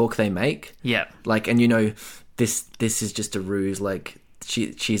small talk they make. Yeah. Like, and you know, this is just a ruse. Like,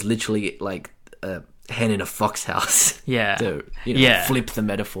 she's literally like a hen in a fox house. Yeah. To, you know, flip the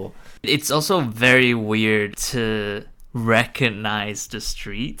metaphor. It's also very weird to recognize the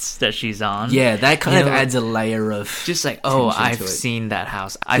streets that she's on. Yeah, that kind of adds a layer of just like, oh, I've to it. seen that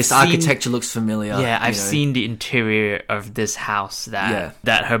house. This architecture looks familiar. Yeah, I've you know. seen the interior of this house that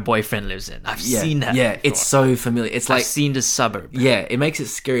her boyfriend lives in. I've seen that. Yeah, before. it's so familiar. It's like I've seen the suburb. Yeah, it makes it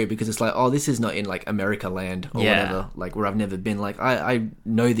scary because it's like, oh, this is not in like America land or whatever, like where I've never been. Like I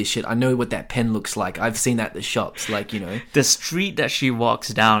know this shit. I know what that pen looks like. I've seen that at the shops. Like, you know, the street that she walks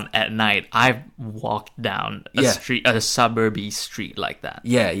down at night. I've walked down a suburby street like that.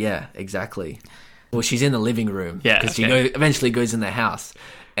 Yeah, exactly. Well, she's in the living room because she eventually goes in the house,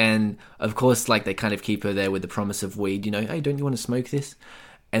 and of course, like they kind of keep her there with the promise of weed. You know, hey, don't you want to smoke this?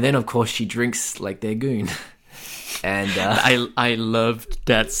 And then, of course, she drinks like their goon. And I loved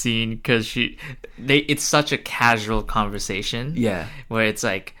that scene because it's such a casual conversation. Yeah, where it's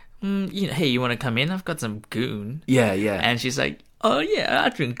like, you know, hey, you want to come in? I've got some goon. Yeah. And she's like, oh yeah, I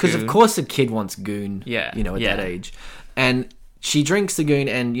drink goon. Because of course a kid wants goon. Yeah, you know, at that age, and she drinks the goon,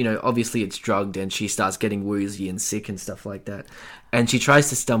 and you know, obviously it's drugged, and she starts getting woozy and sick and stuff like that. And she tries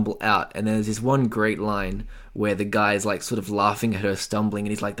to stumble out, and there's this one great line where the guy is like sort of laughing at her stumbling,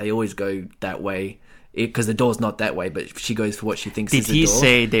 and he's like, they always go that way. Because the door's not that way, but she goes for what she thinks is the door. Did he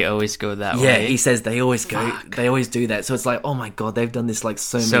say they always go that way? Yeah, he says they always go. They always do that. So it's like, oh my god, they've done this like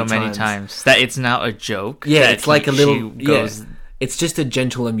so many times that it's now a joke. Yeah, it's like a little. It's just a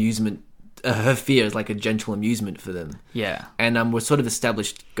gentle amusement. Her fear is like a gentle amusement for them. Yeah, and we're sort of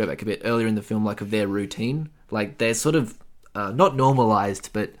established. Go back a bit earlier in the film, like of their routine. Like they're sort of not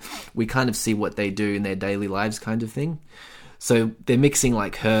normalized, but we kind of see what they do in their daily lives, kind of thing. So they're mixing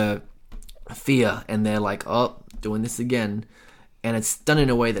like her fear, and they're like, oh, doing this again, and it's done in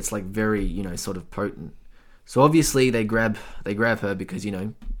a way that's like very, you know, sort of potent. So obviously they grab her because, you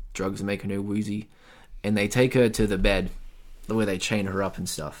know, drugs are making her woozy, and they take her to the bed where they chain her up and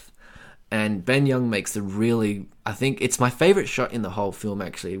stuff. And Ben Young makes a really, I think it's my favorite shot in the whole film,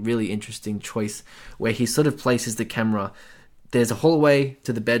 actually, a really interesting choice where he sort of places the camera. There's a hallway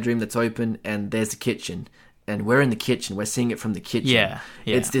to the bedroom that's open, and there's the kitchen. And we're in the kitchen. We're seeing it from the kitchen. Yeah.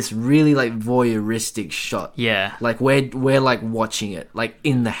 It's this really like voyeuristic shot. Yeah. Like we're like watching it like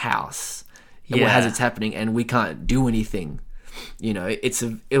in the house as it's happening, and we can't do anything. You know,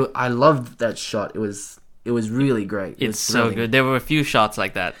 I loved that shot. It was really great. It's so good. There were a few shots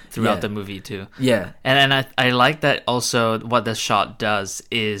like that throughout the movie too. Yeah. And I like that also. What the shot does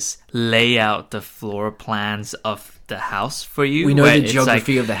is lay out the floor plans of the house for you. We know the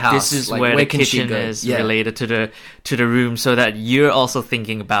geography of the house. This is like, where the can kitchen is related to the room, so that you're also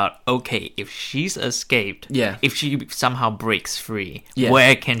thinking about, okay, if she's escaped, if she somehow breaks free,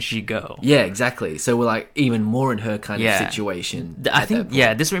 where can she go? Yeah, exactly. So we're like even more in her kind of situation. I think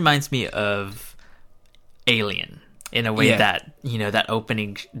this reminds me of Alien in a way that, you know,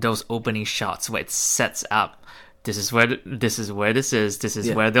 those opening shots where it sets up, this is where this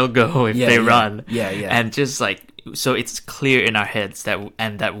is, where they'll go if they run. And just like, so it's clear in our heads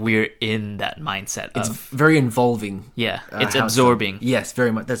that we're in that mindset. It's very involving. It's absorbing. Yes,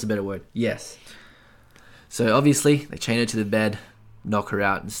 very much. That's a better word. Yes. So obviously they chain her to the bed, knock her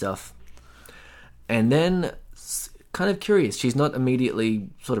out and stuff. And then, kind of curious, she's not immediately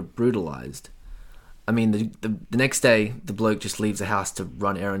sort of brutalized. I mean, the next day, the bloke just leaves the house to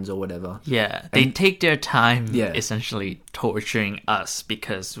run errands or whatever. Yeah, they take their time essentially torturing us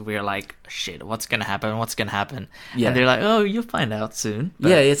because we're like, shit, what's going to happen? Yeah. And they're like, oh, you'll find out soon.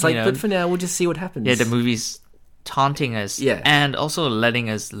 But, it's like, but for now, we'll just see what happens. Yeah, the movie's taunting us and also letting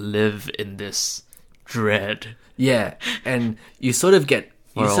us live in this dread. Yeah, and you sort of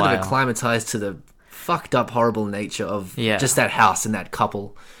acclimatized to the fucked up, horrible nature of just that house and that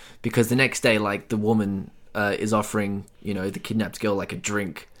couple. Because the next day, like, the woman is offering, you know, the kidnapped girl, like, a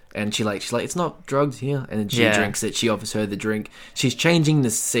drink. And she's like, it's not drugs here. And then she drinks it. She offers her the drink. She's changing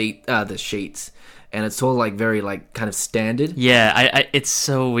the sheets. And it's all, like, very, like, kind of standard. Yeah, it's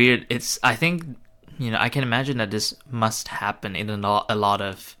so weird. I think, you know, I can imagine that this must happen in a lot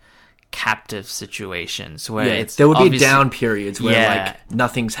of captive situations where there would be down periods where like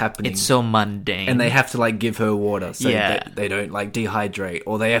nothing's happening. It's so mundane, and they have to like give her water so that they don't like dehydrate,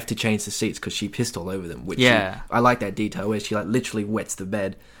 or they have to change the seats because she pissed all over them. Which I like that detail where she like literally wets the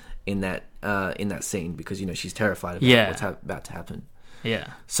bed in that scene because, you know, she's terrified about what's about to happen. Yeah.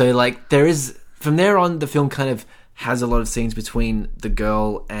 So like there is from there on, the film kind of has a lot of scenes between the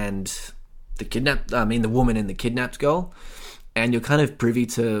girl and the woman and the kidnapped girl, and you're kind of privy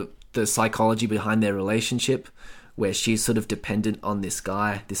to the psychology behind their relationship, where she's sort of dependent on this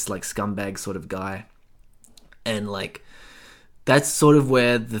guy, this like scumbag sort of guy, and like that's sort of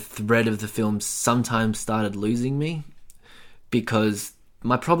where the thread of the film sometimes started losing me, because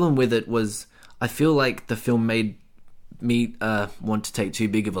my problem with it was I feel like the film made me want to take too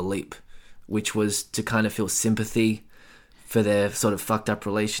big of a leap, which was to kind of feel sympathy for their sort of fucked up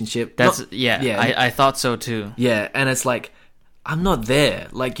relationship. I thought so too. Yeah, and it's like, I'm not there.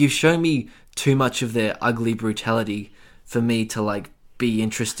 Like, you show me too much of their ugly brutality for me to like be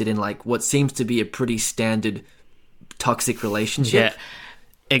interested in like what seems to be a pretty standard toxic relationship. Yeah,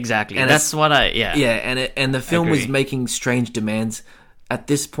 exactly. And that's what and the film was making strange demands. At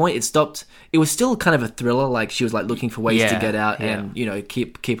this point, it stopped. It was still kind of a thriller. Like, she was like looking for ways to get out and, you know,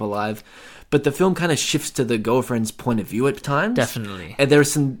 keep alive. But the film kind of shifts to the girlfriend's point of view at times. Definitely. And there are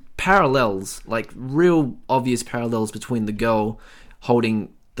some parallels, like real obvious parallels between the girl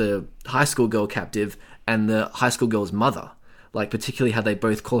holding the high school girl captive and the high school girl's mother. Like, particularly how they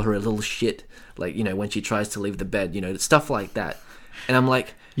both call her a little shit. Like, you know, when she tries to leave the bed, you know, stuff like that. And I'm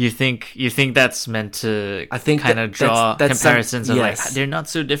like... You think that's meant to kind of draw that's comparisons of like, they're not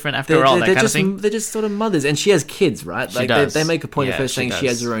so different after all, that kind of thing? They're just sort of mothers. And she has kids, right? Like, they make a point of her saying she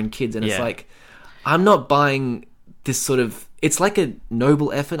has her own kids. And it's like, I'm not buying this sort of... It's like a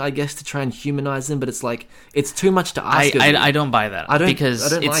noble effort, I guess, to try and humanize them, but it's like, it's too much to ask of them. I don't buy that.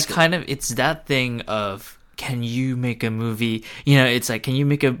 Because I don't it's kind of... It's that thing of... Can you make a movie? You know, it's like, can you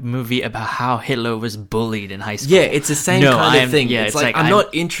make a movie about how Hitler was bullied in high school? Yeah, it's the same kind of thing. Yeah, it's like I'm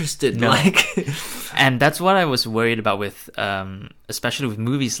not interested. No. Like, and that's what I was worried about with, especially with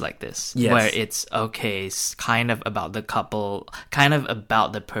movies like this, where it's it's kind of about the couple, kind of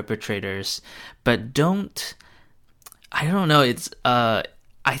about the perpetrators, but don't. I don't know. It's I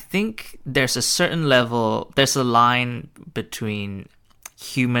think there's a certain level. There's a line between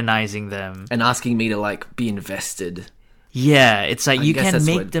humanizing them and asking me to like be invested. Yeah, it's like you can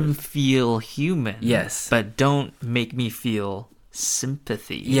make them feel human. Yes, but don't make me feel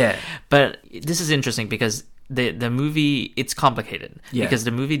sympathy. Yeah, but this is interesting because the movie, it's complicated because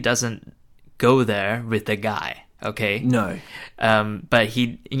the movie doesn't go there with the guy. Okay, no, but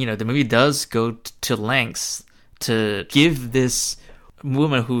the movie does go to lengths to give this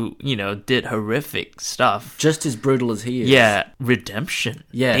woman who, you know, did horrific stuff, just as brutal as he is. Yeah, redemption.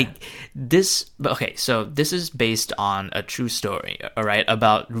 Yeah. So this is based on a true story, all right,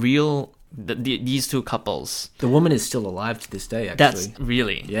 about these two couples. The woman is still alive to this day, actually. That's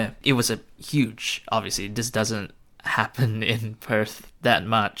really... Yeah. It was a huge... Obviously, this doesn't happen in Perth that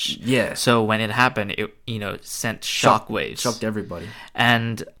much. Yeah. So when it happened, it, you know, sent shockwaves. Shocked everybody.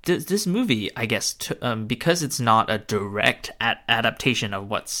 And this movie, I guess, because it's not a direct adaptation of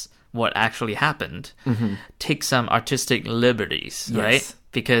what actually happened, takes some artistic liberties, right?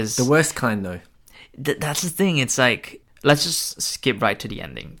 Because the worst kind, though. That's the thing. It's like, let's just skip right to the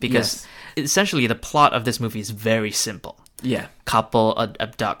ending, because essentially the plot of this movie is very simple. Yeah. Couple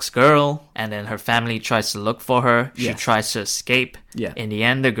abducts girl, and then her family tries to look for her. She tries to escape. Yeah. In the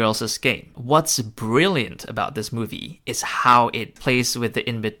end, the girls escape. What's brilliant about this movie is how it plays with the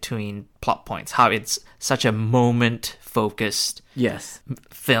in-between plot points, how it's such a moment-focused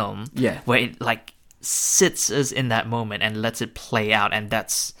film, where it like sits us in that moment and lets it play out, and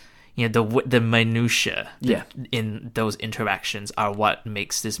that's, you know, the minutia in those interactions are what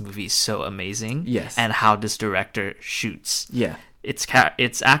makes this movie so amazing. Yes. And how this director shoots. Yeah. It's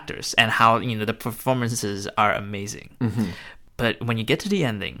actors, and how, you know, the performances are amazing. But when you get to the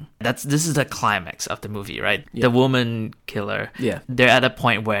ending, this is the climax of the movie, right? Yeah. The woman killer. Yeah. They're at a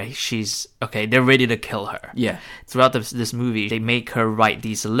point where they're ready to kill her. Yeah. Throughout this movie, they make her write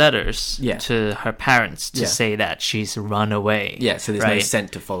these letters to her parents to say that she's run away. Yeah, so there's no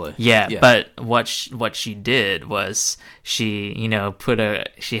scent to follow. Yeah, but what she did was she, you know,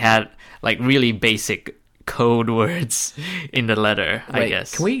 she had like really basic code words in the letter. Wait, I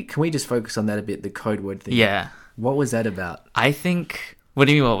guess. Can we just focus on that a bit? The code word thing. Yeah. What was that about? I think. What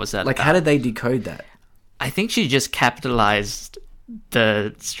do you mean? What was that? Like, about? how did they decode that? I think she just capitalized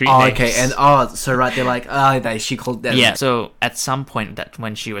the street names. Okay, and so right, they're like, she called that. Yeah. So at some point, that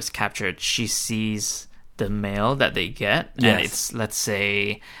when she was captured, she sees the mail that they get, and it's, let's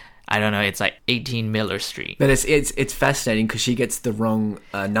say, I don't know, it's like 18 Miller Street. But it's fascinating because she gets the wrong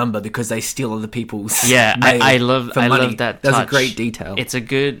number because they steal other people's. Yeah, mail I love that. That's touch. a great detail. It's a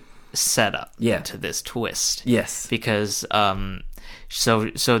good setup to this twist. Yes, because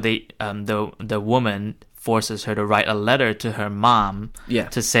so they the woman forces her to write a letter to her mom Yeah.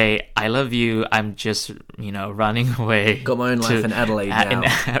 to say, I love you, I'm just, running away. Got my own life in Adelaide now.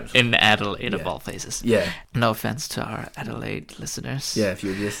 In Adelaide, of Yeah. all places. Yeah. No offense to our Adelaide listeners. Yeah, if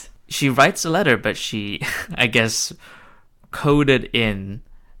you're just... She writes a letter, but she, I guess, coded in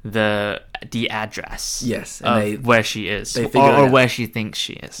the address. Yes, and of where she is, they figure it or out. where she thinks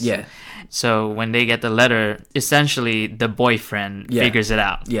she is. Yeah. So when they get the letter, essentially the boyfriend Yeah. figures it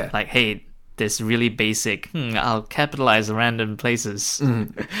out. Yeah. Like, hey, this really basic, I'll capitalize random places.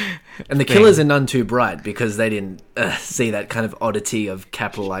 And the killers are none too bright because they didn't see that kind of oddity of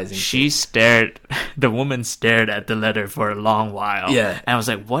capitalizing. The woman stared at the letter for a long while. Yeah. And I was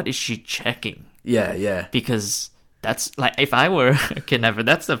like, what is she checking? Yeah, yeah. Because that's like, if I were a kidnapper,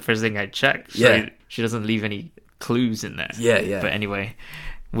 that's the first thing I'd check. So Yeah. she doesn't leave any clues in there. Yeah, yeah. But anyway,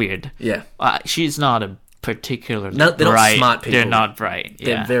 weird. Yeah. She's not a particularly No, they're not bright. smart people. They're not bright. They're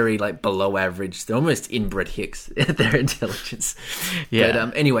Yeah. very, below average. They're almost inbred hicks, their intelligence. Yeah.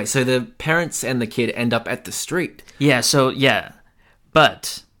 But anyway, so the parents and the kid end up at the street. Yeah, so, yeah.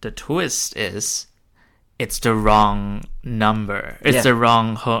 But the twist is it's the wrong number. It's Yeah. the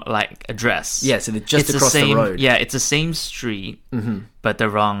wrong, address. Yeah, so they're just It's across the same, road. Yeah, it's the same street, but the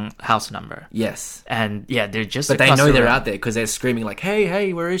wrong house number. Yes. And, yeah, they're just But they across know the they're road. out there because they're screaming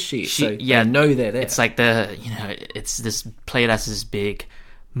hey, where is she? So yeah, they know they're there. It's like it's this played as this big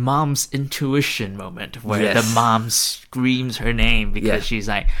mom's intuition moment where Yes. the mom screams her name because Yeah. she's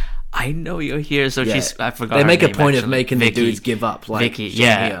like, I know you're here. So Yeah. I forgot. They her make a name, point of actually. making Vicky. the dudes give up. Like, Vicky, she's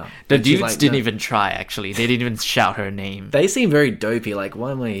yeah. here. The And she's dudes like, didn't no. even try. Actually, they didn't even shout her name. They seem very dopey. Like,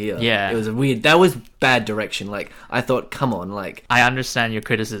 why am I here? Yeah. It was a weird. That was bad direction. Like, I thought, come on, like, I understand your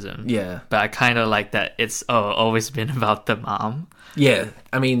criticism. Yeah. but I kind of like that. It's always been about the mom. yeah.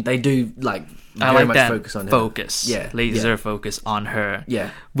 I mean, they do I very like much that focus on her. focus. Yeah, laser yeah. focus on her. Yeah.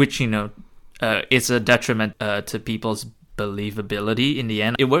 which it's a detriment to people's believability in the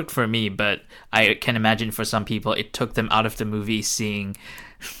end. It worked for me, but I can imagine for some people it took them out of the movie seeing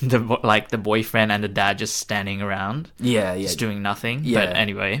the boyfriend and the dad just standing around, Yeah, yeah, just doing nothing. Yeah. But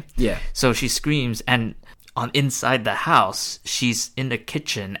anyway, yeah, so she screams, and on inside the house, she's in the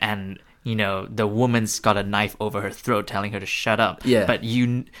kitchen, and the woman's got a knife over her throat, telling her to shut up. Yeah. But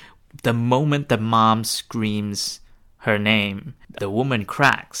the moment the mom screams her name, the woman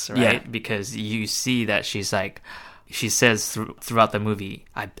cracks, right? Yeah. Because you see that she's like, she says throughout the movie,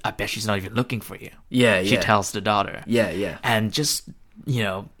 I bet she's not even looking for you. yeah, She yeah. tells the daughter. Yeah, yeah, And just,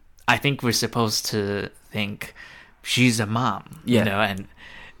 I think we're supposed to think she's a mom, Yeah. and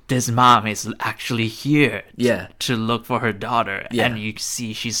this mom is actually here Yeah. to look for her daughter. Yeah. And you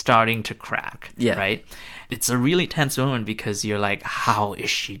see she's starting to crack, Yeah. right? It's a really tense moment because you're like, how is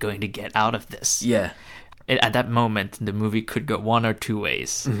she going to get out of this? yeah. At that moment, the movie could go one or two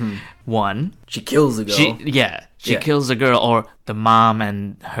ways. One, She kills the girl. she Yeah. kills the girl, or the mom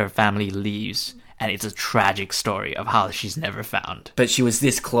and her family leaves, and it's a tragic story of how she's never found. But she was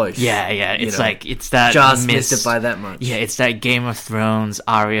this close. Yeah, you it's know. like it's that Just missed it by that much. Yeah, it's that Game of Thrones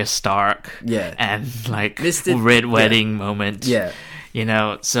Arya Stark. Yeah. and like Missed it- Red yeah. Wedding moment. Yeah.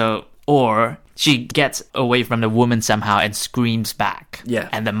 So or she gets away from the woman somehow and screams back. Yeah.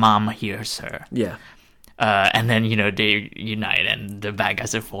 and the mom hears her. Yeah. And then they unite and the bad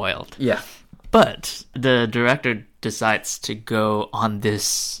guys are foiled. Yeah. But the director decides to go on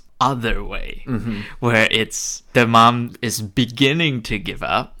this other way, where it's the mom is beginning to give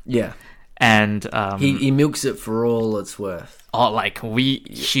up, Yeah. and He milks it for all it's worth.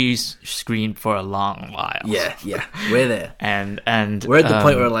 she's screamed for a long while. Yeah, yeah. We're there. and We're at the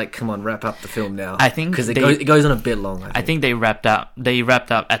point where like, come on, wrap up the film now. I think because it they- goes on a bit long. I think they wrapped up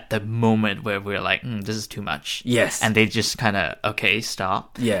at the moment where we're like, this is too much. Yes. And they just kind of, okay,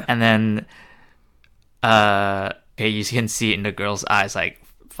 stop. Yeah. And then, okay, you can see it in the girl's eyes, like,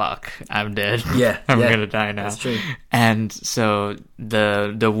 fuck, I'm dead. Yeah, I'm yeah. gonna die now. That's true. And so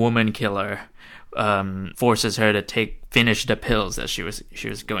the woman killer forces her to finish the pills that she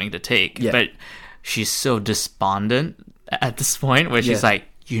was going to take. Yeah. But she's so despondent at this point where she's Yeah. like,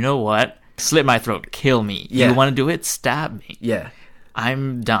 you know what? Slit my throat, kill me. Yeah. You want to do it? Stab me. Yeah.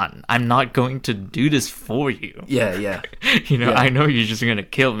 I'm done. I'm not going to do this for you. Yeah, yeah. Yeah. I know you're just going to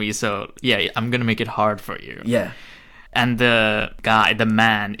kill me, so yeah, I'm going to make it hard for you. Yeah. And the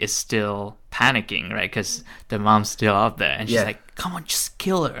man, is still panicking, right? Because the mom's still out there, and she's Yeah. like, "Come on, just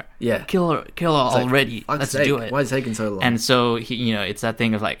kill her. Yeah. kill her Like, already. fuck's Let's sake, do it." Why is it taking so long? And so he, it's that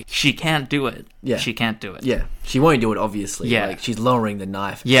thing of like, she can't do it. Yeah. she can't do it. yeah, she won't do it, obviously. Yeah. Like, she's lowering the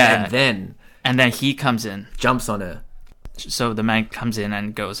knife. Yeah. And then he comes in. jumps on her. So the man comes in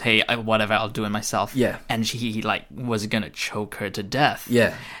and goes, "Hey, whatever, I'll do it myself." Yeah. And he like was gonna choke her to death.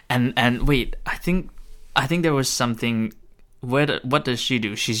 Yeah. And wait, I think I think there was something. What does she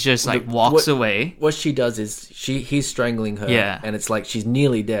do? She's just like walks away. What she does is he's strangling her, Yeah. and it's like she's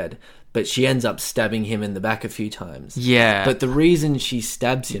nearly dead, but she ends up stabbing him in the back a few times. Yeah. But the reason she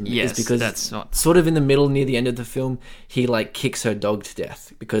stabs him Yes, is because that's what- sort of in the middle, near the end of the film, he like kicks her dog to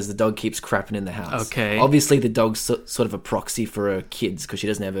death because the dog keeps crapping in the house. Okay. Obviously, the dog's sort of a proxy for her kids because she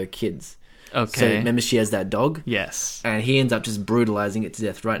doesn't have her kids. So Okay. remember, she has that dog. Yes. And he ends up just brutalizing it to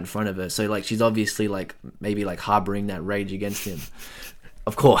death right in front of her. So, like, she's obviously, like, maybe, like, harboring that rage against him.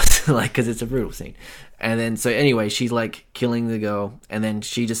 Of course, like, because it's a brutal scene. And then, so anyway, she's, like, killing the girl. And then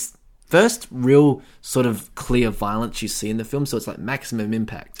she just... First real sort of clear violence you see in the film. So it's, like, maximum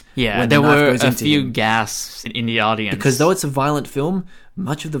impact. Yeah, when the there knife were goes a into few him. gasps in the audience. Because though it's a violent film,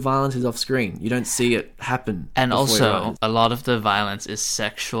 much of the violence is off screen. You don't see it happen. And before your also, eyes. a lot of the violence is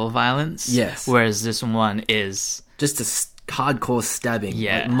sexual violence. Yes. Whereas this one is... Just a hardcore stabbing.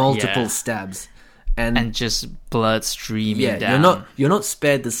 Yeah, Like, multiple yeah. stabs. And just blood streaming Yeah, down. you're not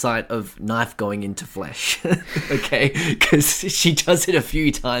spared the sight of knife going into flesh, okay? Because she does it a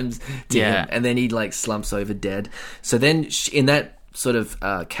few times to Yeah. him, and then he like slumps over dead. So then, in that sort of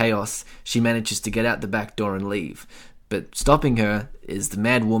chaos, she manages to get out the back door and leave. But stopping her is the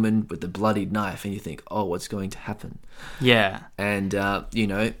mad woman with the bloodied knife, and you think, oh, what's going to happen? Yeah. And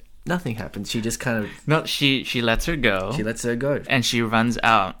nothing happens. She just kind of No, she lets her go. she lets her go. and she runs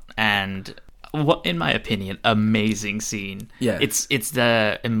out, and what, in my opinion, amazing scene. Yeah. It's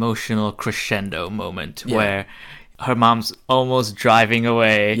the emotional crescendo moment Yeah. where her mom's almost driving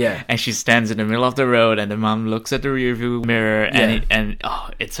away, Yeah. and she stands in the middle of the road, and the mom looks at the rearview mirror, and Yeah.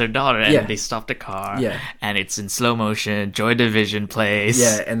 it's her daughter, and Yeah. they stop the car, Yeah. and it's in slow motion. Joy Division plays,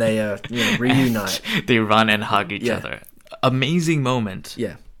 Yeah, and they reunite. they run and hug each Yeah. other. Amazing moment.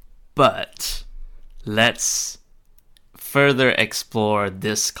 Yeah, But let's further explore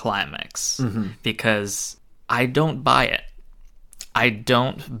this climax because I don't buy it. I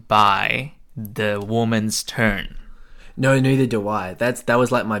don't buy the woman's turn. no, neither do I. That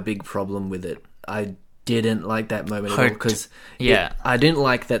was like my big problem with it. I didn't like that moment at all because yeah. I didn't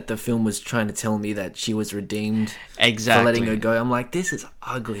like that the film was trying to tell me that she was redeemed Exactly. for letting her go. I'm like, this is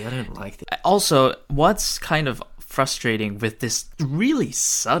ugly. I don't like this. Also, what's kind of frustrating with this really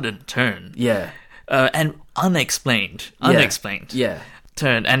sudden turn Yeah, and unexplained yeah,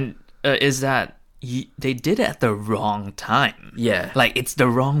 turn, and is that they did it at the wrong time. yeah. Like, it's the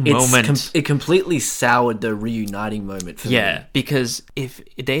wrong moment. It completely soured the reuniting moment for Yeah, me. because if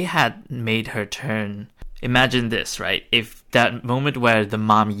they had made her turn, imagine this, right? If that moment where the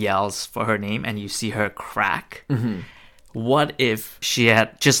mom yells for her name and you see her crack, what if she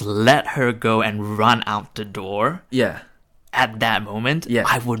had just let her go and run out the door Yeah. at that moment? Yeah.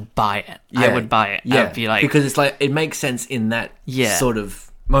 I would buy it. Yeah. I would buy it. Yeah, I'd be like, because it's like it makes sense in that Yeah. sort of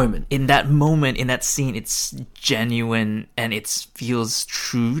moment. in that moment, in that scene, it's genuine and it feels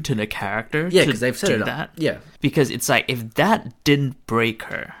true to the character. Yeah, to because they've set do it up. that. Yeah, Because it's like, if that didn't break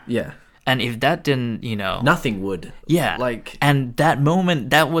her, yeah. and if that didn't, Nothing would. yeah, like and that moment,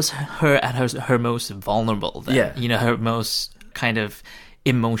 that was her at her most vulnerable. Then, Yeah. her most kind of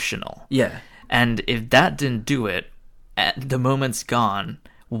emotional. yeah, And if that didn't do it, the moment's gone.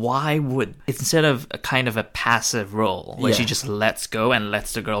 Why would, instead of a kind of a passive role where Yeah. she just lets go and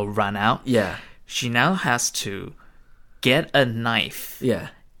lets the girl run out, yeah, she now has to get a knife yeah,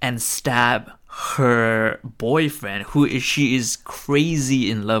 and stab her boyfriend, who she is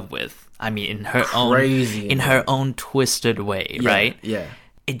crazy in love with. I mean, in her Crazy in own twisted way, yeah, right? Yeah.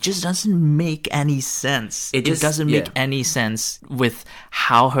 It just doesn't make any sense. It just- doesn't make yeah. any sense with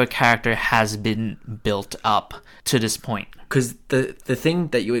how her character has been built up to this point. Because the thing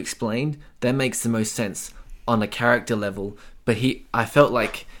that you explained, that makes the most sense on a character level. But I felt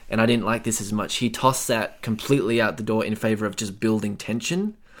like, and I didn't like this as much, he tossed that completely out the door in favor of just building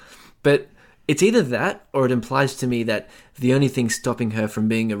tension. But it's either that, or it implies to me that the only thing stopping her from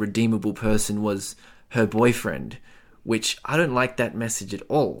being a redeemable person was her boyfriend, which I don't like that message at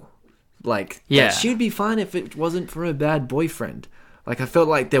all. Like, Yeah. that she would be fine if it wasn't for her bad boyfriend. Like, I felt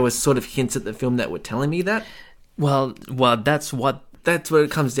like there was sort of hints at the film that were telling me that. Well, that's what. That's what it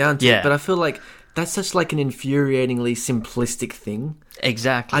comes down to. Yeah. But I feel like that's such like an infuriatingly simplistic thing.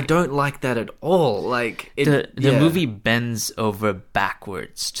 Exactly. I don't like that at all. Like the yeah. movie bends over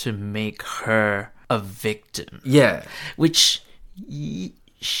backwards to make her a victim. Yeah. Which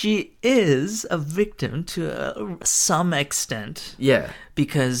she is a victim to some extent. Yeah.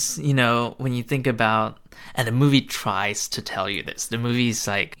 Because, when you think about, and the movie tries to tell you this, the movie's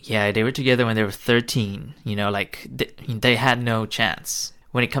like, yeah, they were together when they were 13, like they had no chance.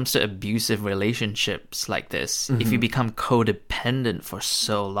 When it comes to abusive relationships like this, if you become codependent for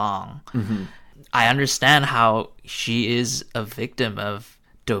so long, I understand how she is a victim of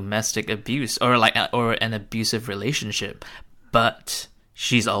domestic abuse or an abusive relationship, but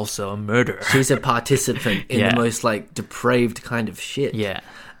she's also a murderer. She's a participant in the most like depraved kind of shit. Yeah.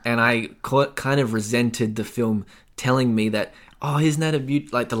 And I kind of resented the film telling me that, oh, isn't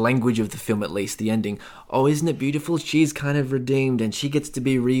that like the language of the film, at least the ending. Oh, isn't it beautiful? She's kind of redeemed and she gets to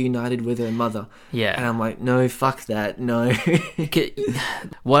be reunited with her mother. Yeah. And I'm like, no, fuck that, no.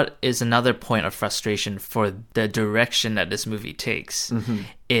 What is another point of frustration for the direction that this movie takes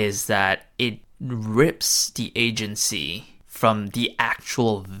is that it rips the agency from the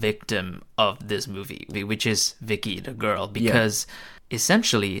actual victim of this movie, which is Vicky, the girl, because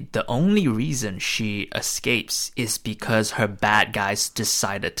essentially the only reason she escapes is because her bad guys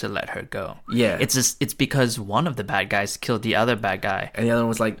decided to let her go. Yeah. It's because one of the bad guys killed the other bad guy. And the other one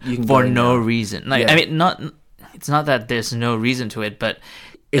was like, you can for go no now. reason. Like, I mean, it's not that there's no reason to it, but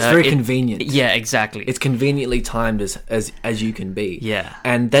it's very convenient. Yeah, exactly. It's conveniently timed as you can be. Yeah.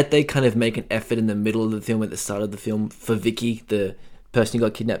 And that they kind of make an effort in the middle of the film, at the start of the film, for Vicky, the person who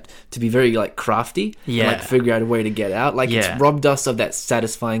got kidnapped, to be very like crafty and like figure out a way to get out. Like it's robbed us of that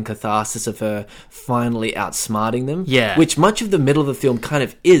satisfying catharsis of her finally outsmarting them. Yeah. Which much of the middle of the film kind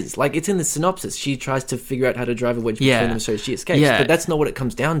of is. Like it's in the synopsis. She tries to figure out how to drive a wedge between them so she escapes. Yeah. But that's not what it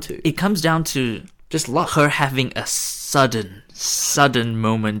comes down to. It comes down to just luck. Her having a sudden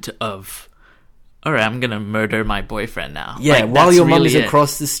moment of, all right, I'm gonna murder my boyfriend now. Yeah, like, while your mum is really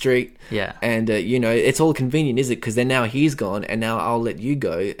across the street. Yeah. And, it's all convenient, is it? Because then now he's gone, and now I'll let you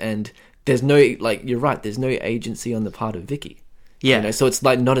go. And there's no, like, you're right, there's no agency on the part of Vicky. Yeah. So it's,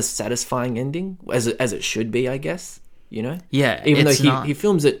 like, not a satisfying ending, as it should be, I guess. Yeah, Even it's though not. he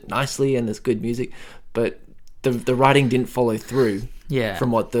films it nicely and there's good music, but the writing didn't follow through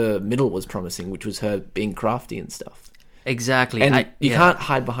from what the middle was promising, which was her being crafty and stuff. Exactly. And you can't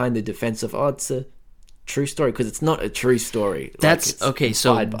hide behind the defense of, it's a true story, because it's not a true story. That's okay.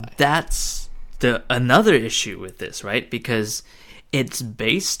 So that's another issue with this, right? Because it's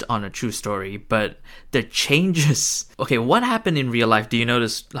based on a true story, but the changes. Okay, what happened in real life? Do you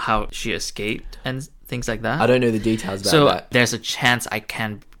notice how she escaped and things like that? I don't know the details about that. So there's a chance I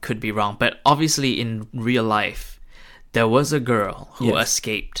could be wrong, but obviously in real life, there was a girl who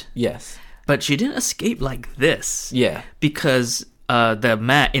escaped. Yes. But she didn't escape like this. Yeah. Because the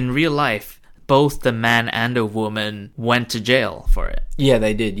man in real life, both the man and the woman went to jail for it. Yeah,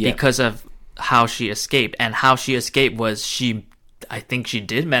 they did. Yeah. Because of how she escaped, and how she escaped was I think she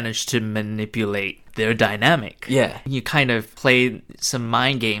did manage to manipulate their dynamic. Yeah. You kind of played some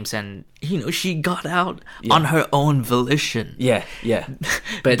mind games, and she got out on her own volition. Yeah.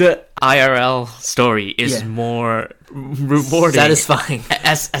 But the IRL story is more rewarding, satisfying.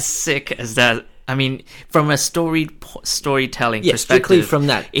 As sick as that. I mean, from a storytelling perspective, strictly from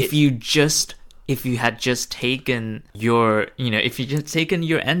that, if you had just taken your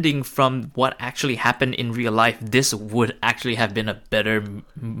ending from what actually happened in real life, this would actually have been a better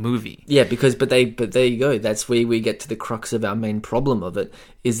movie. Yeah, but there you go. That's where we get to the crux of our main problem of it,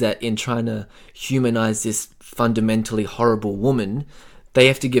 is that in trying to humanize this fundamentally horrible woman, they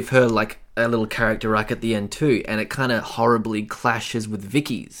have to give her like a little character arc at the end too, and it kind of horribly clashes with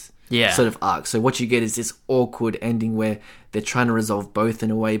Vicky's sort of arc. So what you get is this awkward ending where they're trying to resolve both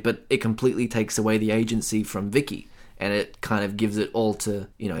in a way, but it completely takes away the agency from Vicky, and it kind of gives it all to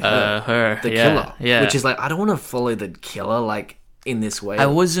her, the killer. Yeah. Which is like, I don't want to follow the killer like in this way. I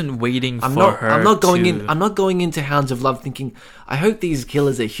wasn't waiting I'm her. I'm not going into Hounds of Love thinking, I hope these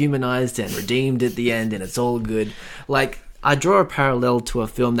killers are humanized and redeemed at the end and it's all good. Like, I draw a parallel to a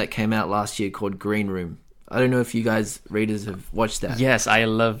film that came out last year called Green Room. I don't know if you guys, readers, have watched that. Yes, I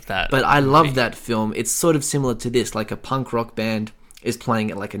love that. But I love that film. It's sort of similar to this. Like a punk rock band is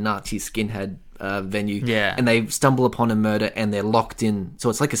playing at like a Nazi skinhead venue. Yeah. And they stumble upon a murder and they're locked in. So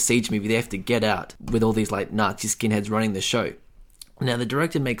it's like a siege movie. They have to get out with all these like Nazi skinheads running the show. Now the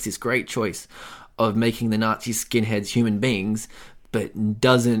director makes this great choice of making the Nazi skinheads human beings, but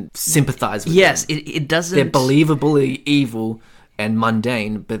doesn't sympathize with them. Yes, it doesn't. They're believably evil and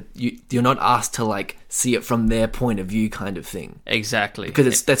mundane, but you're not asked to like see it from their point of view, kind of thing. Exactly,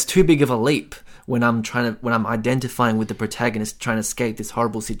 because that's too big of a leap when I'm identifying with the protagonist trying to escape this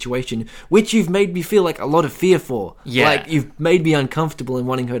horrible situation, which you've made me feel like a lot of fear for. Yeah, like you've made me uncomfortable in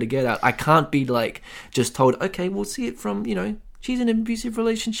wanting her to get out. I can't be like just told, okay, we'll see it from she's in an abusive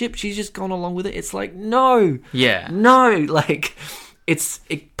relationship, she's just gone along with it. It's like no, like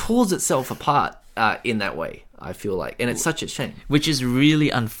it pulls itself apart in that way. I feel like, and it's such a shame. Which is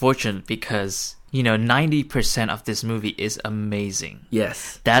really unfortunate because, 90% of this movie is amazing.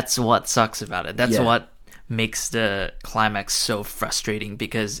 Yes. That's what sucks about it. That's what makes the climax so frustrating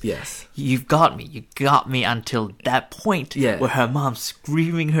because Yes. you got me until that point Yeah. where her mom's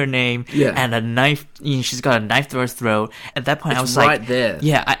screaming her name Yeah. and a knife, she's got a knife through her throat. At that point, I It's was right like, there.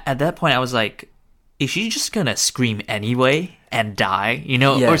 yeah, at that point, I was like, is she just gonna scream anyway and die,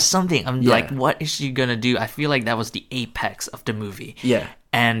 Yeah. or something? I'm Yeah. like, what is she gonna do? I feel like that was the apex of the movie. Yeah.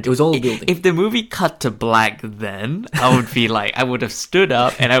 And It was all building. If the movie cut to black, then I would be like, I would have stood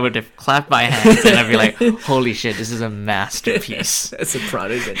up and I would have clapped my hands and I'd be like, holy shit, this is a masterpiece. That's a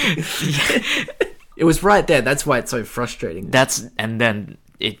proud, isn't it? It was right there. That's why it's so frustrating. And then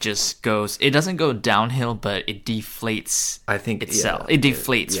it just goes, it doesn't go downhill, but it deflates I think, itself. yeah, it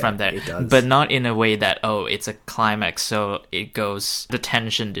deflates yeah, from there. it does. But not in a way that, it's a climax, so it goes, the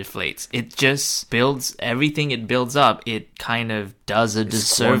tension deflates. It just builds, everything it builds up, it kind of does a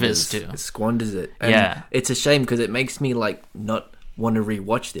disservice to. It squanders it. And Yeah. it's a shame because it makes me like not want to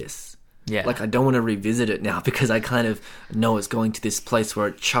rewatch this. Yeah. Like I don't want to revisit it now because I kind of know it's going to this place where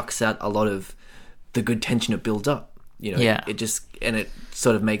it chucks out a lot of the good tension it builds up. Yeah. It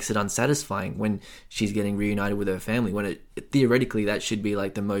sort of makes it unsatisfying when she's getting reunited with her family, when it theoretically that should be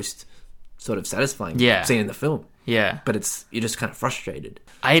like the most sort of satisfying scene in the film. Yeah. But you're just kind of frustrated.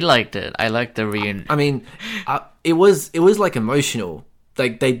 I liked it. I liked the reunion. I mean, it was like emotional.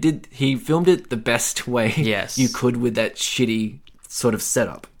 Like he filmed it the best way Yes. you could with that shitty sort of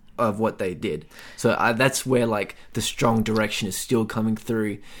setup of what they did. So that's where like the strong direction is still coming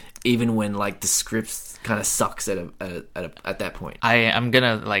through, even when like the script kind of sucks at that point. I'm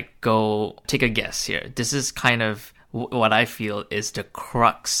gonna go take a guess here. This is kind of what I feel is the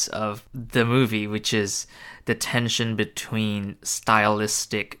crux of the movie, which is the tension between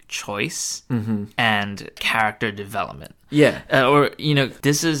stylistic choice and character development. Yeah.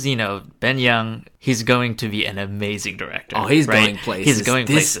 This is, Ben Young, he's going to be an amazing director. Oh, he's right? going places. He's going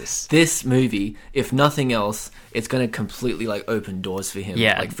places. This movie, if nothing else, it's going to completely open doors for him.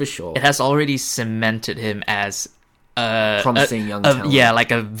 Yeah. Like for sure. It has already cemented him as Promising young talent. Yeah, like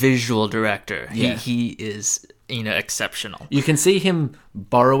a visual director. Yeah. He is, exceptional. You can see him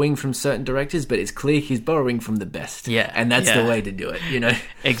borrowing from certain directors, but it's clear he's borrowing from the best. Yeah. And that's Yeah. the way to do it,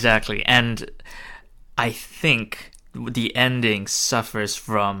 Exactly. And I think the ending suffers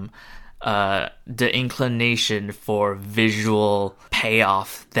from the inclination for visual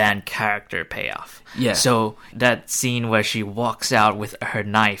payoff than character payoff. Yeah. So that scene where she walks out with her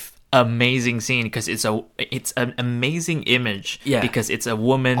knife, amazing scene because it's an amazing image. Yeah. Because it's a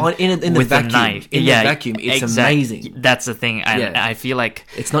woman in the with vacuum. a knife. In the vacuum, it's amazing. That's the thing. And Yeah. I feel like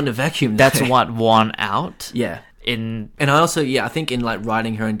It's not in a vacuum. that's though. what won out. Yeah. In And I also, I think in like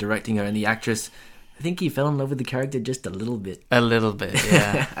writing her and directing her and the actress, I think he fell in love with the character just a little bit. a little bit,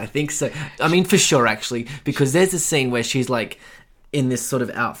 yeah. I think so. I mean, for sure, actually, because there's a scene where she's like in this sort of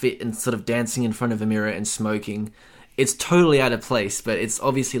outfit and sort of dancing in front of a mirror and smoking. It's totally out of place, but it's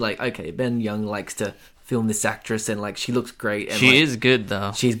obviously like, okay, Ben Young likes to film this actress and like she looks great. And, She like, is good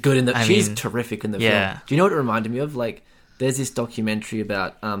though. She's good in the. I She's mean, terrific in the yeah. film. Do you know what it reminded me of? Like, there's this documentary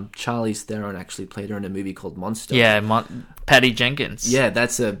about Charlize Theron actually played her in a movie called Monster. Yeah, Patty Jenkins. Yeah,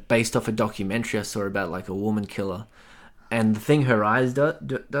 that's based off a documentary I saw about like a woman killer, and the thing her eyes does,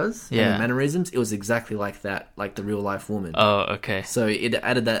 and Yeah. the mannerisms, it was exactly like that, like the real life woman. Oh, okay. So it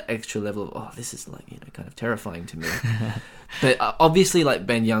added that extra level of this is like kind of terrifying to me. But obviously, like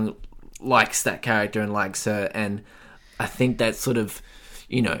Ben Young likes that character and likes her, and I think that sort of,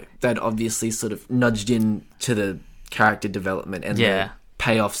 that obviously sort of nudged in to the character development and Yeah. the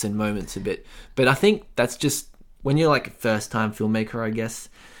payoffs and moments a bit. But I think that's just when you're like a first time filmmaker, I guess.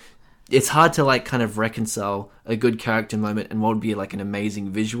 It's hard to like kind of reconcile a good character moment and what would be like an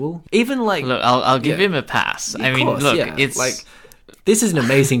amazing visual. Even like Look, I'll give Yeah. him a pass. Of I mean, course, look, yeah. it's like this is an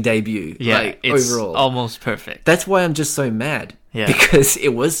amazing debut. yeah, like, it's overall. almost perfect. That's why I'm just so mad. Yeah. Because it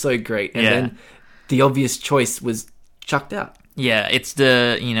was so great, and Yeah. then the obvious choice was chucked out. Yeah, it's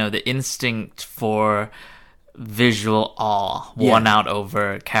the the instinct for visual awe won out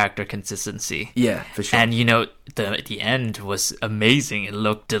over character consistency. Yeah, for sure. And the end was amazing. It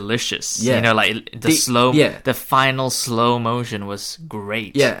looked delicious. Yeah. Like Yeah. the final slow motion was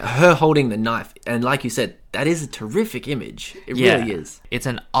great. Yeah, her holding the knife, and like you said, that is a terrific image. It really is. It's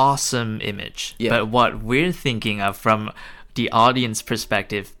an awesome image. Yeah. But what we're thinking of from the audience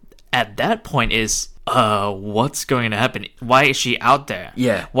perspective at that point is, what's going to happen? Why is she out there?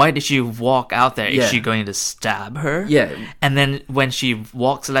 Yeah. Why did she walk out there? Yeah. Is she going to stab her? Yeah. And then when she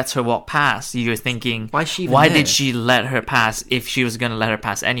lets her walk past, you're thinking, Why is she even why there? did she let her pass if she was going to let her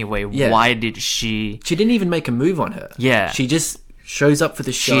pass anyway? Yeah. Why did she... She didn't even make a move on her. Yeah. She just shows up for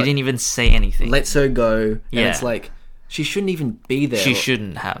the She shot, didn't even say anything. lets her go, and Yeah. it's like, she shouldn't even be there. She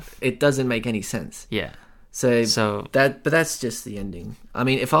shouldn't have. It doesn't make any sense. Yeah. So- but that's just the ending. I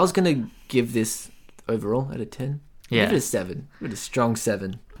mean, if I was gonna give this overall out of 10, Yeah. give it a 7. Give it a strong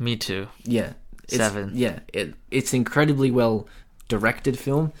 7. Me too. Yeah, 7. Yeah, it's incredibly well directed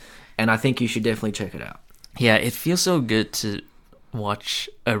film, and I think you should definitely check it out. Yeah, it feels so good to watch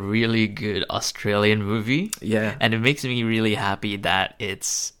a really good Australian movie. Yeah. And it makes me really happy that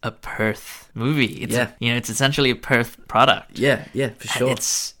it's a Perth movie. It's Yeah. it's essentially a Perth product. Yeah, for sure. And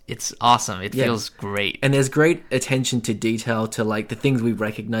it's awesome. It Yeah. feels great. And there's great attention to detail to like the things we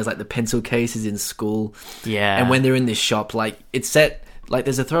recognize, like the pencil cases in school. Yeah. And when they're in this shop, like it's set, like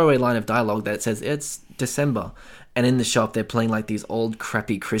there's a throwaway line of dialogue that says it's December. And in the shop, they're playing like these old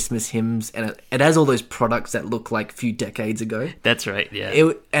crappy Christmas hymns. And it has all those products that look like a few decades ago. That's right,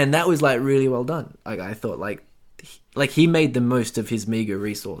 yeah. And that was like really well done. Like I thought like he made the most of his meager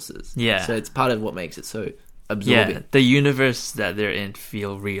resources. Yeah. So it's part of what makes it so absorbing. Yeah, the universe that they're in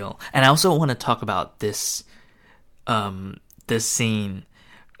feel real. And I also want to talk about this scene.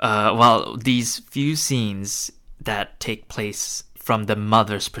 These few scenes that take place from the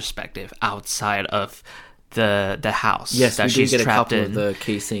mother's perspective outside of the house Yes, that we do she's get a trapped couple in, of the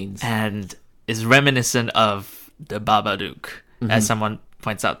key scenes. and is reminiscent of the Babadook, as someone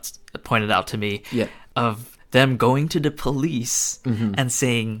pointed out to me. Yeah. Of them going to the police and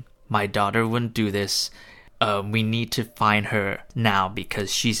saying, "My daughter wouldn't do this. We need to find her now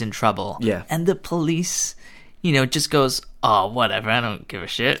because she's in trouble." Yeah. And the police, just goes, "Oh, whatever. I don't give a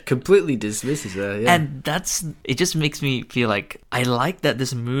shit." Completely dismisses her, yeah. And it just makes me feel like I like that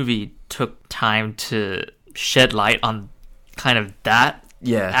this movie took time to shed light on kind of that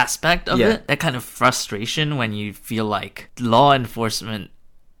Yeah. aspect of Yeah. it, that kind of frustration when you feel like law enforcement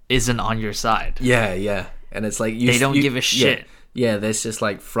isn't on your side. Yeah. And it's like They don't give a shit. Yeah, there's just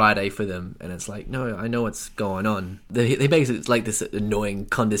like Friday for them, and it's like, no, I know what's going on. They basically, it's like this annoying,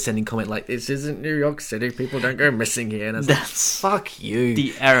 condescending comment, like, this isn't New York City, people don't go missing here. And it's That's like, fuck you.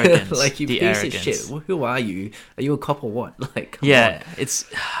 the arrogance. Like, you the piece arrogance. of shit. Who are you? Are you a cop or what? Like, come Yeah, on.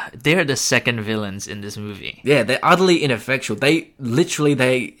 they're the second villains in this movie. Yeah, they're utterly ineffectual. They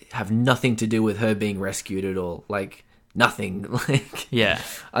have nothing to do with her being rescued at all. Like, nothing. Like, Yeah.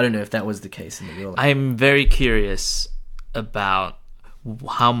 I don't know if that was the case in the real life. I'm very curious about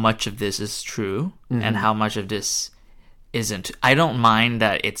how much of this is true and how much of this isn't. I don't mind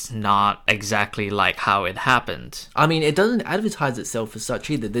that it's not exactly like how it happened. I mean, it doesn't advertise itself as such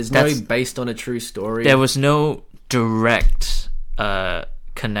either. There's That's- no based on a true story. There was no direct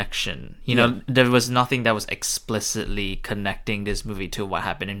connection. There was nothing that was explicitly connecting this movie to what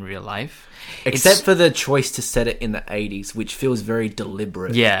happened in real life. Except for the choice to set it in the 80s, which feels very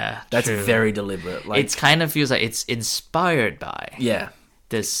deliberate. Yeah, That's true. very deliberate. Like, It kind of feels like it's inspired by yeah.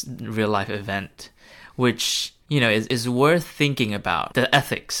 this real life event, which, is worth thinking about the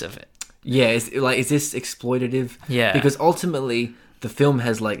ethics of it. Yeah, is this exploitative? Yeah. Because ultimately, the film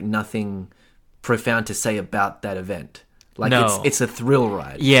has, like, nothing profound to say about that event. Like, No. it's a thrill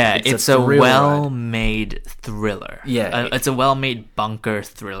ride. Yeah, it's a thrill ride. well-made thriller. Yeah. It's a well-made bunker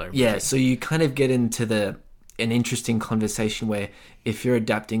thriller. Yeah, so you kind of get into an interesting conversation where if you're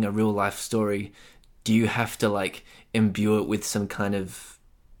adapting a real life story, do you have to like imbue it with some kind of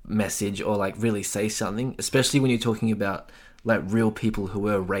message or like really say something, especially when you're talking about like real people who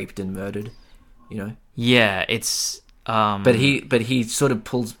were raped and murdered, Yeah, it's But he sort of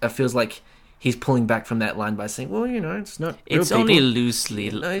pulls. It feels like he's pulling back from that line by saying, "Well, it's not. Real it's people. only loosely,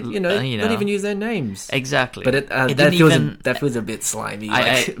 Not even use their names." exactly. But It that didn't feels even- that feels a bit slimy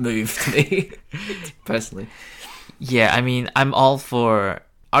I- move to me, personally. Yeah, I mean, I'm all for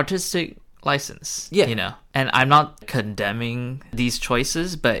artistic license. Yeah. And I'm not condemning these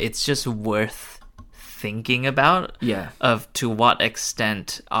choices, but it's just worth thinking about. Yeah. Of to what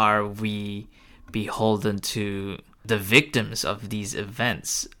extent are we beholden to the victims of these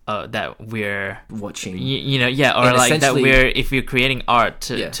events that we're Watching. or And like that essentially- if we're creating art,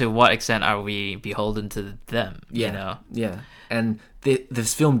 Yeah. to what extent are we beholden to them? Yeah, yeah, and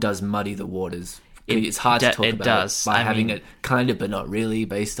this film does muddy the waters. It's hard to talk it about does. it by I having mean- it kind of, but not really,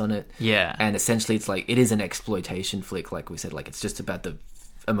 based on it. Yeah. and essentially, it's like it is an exploitation flick, like we said. Like it's just about the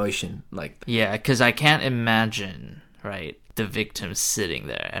emotion. Like Yeah, because I can't imagine, right, the victims sitting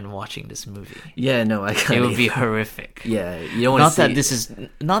there and watching this movie. yeah, no, I can't. It would be either. horrific. Yeah, you don't want Not to see.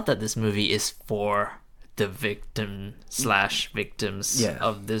 that this movie is for the victims Yeah.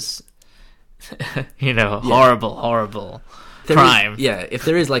 of this, horrible There is- crime. yeah, if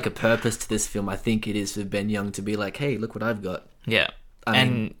there is like a purpose to this film, I think it is for Ben Young to be like, "Hey, look what I've got." Yeah. I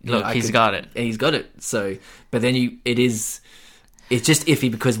And mean, look, I he's could- got it. And he's got it. So, but then it's just iffy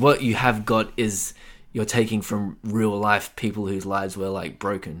because what you have got is you're taking from real life people whose lives were like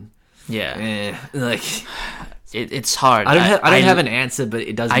broken. Yeah. Like it's hard. I don't have an answer, but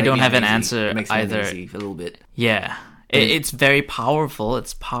it does. I make don't me have an uneasy. answer It makes me either. uneasy a little bit. Yeah. It's very powerful.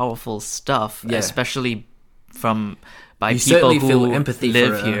 It's powerful stuff, Yeah. especially by You people certainly who feel empathy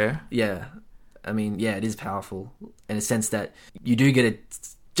live for here. Yeah, I mean, yeah, it is powerful in a sense that you do get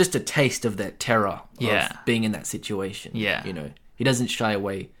just a taste of that terror Yeah. of being in that situation. Yeah. You know, he doesn't shy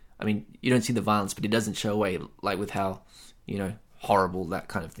away. I mean, you don't see the violence, but he doesn't shy away like with how, horrible that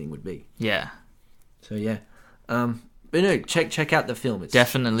kind of thing would be. Yeah. So yeah, but no, check out the film. It's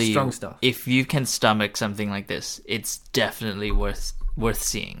Definitely strong stuff. If you can stomach something like this, it's definitely worth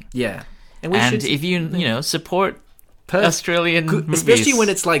seeing. Yeah, And if you support Australian movies, especially when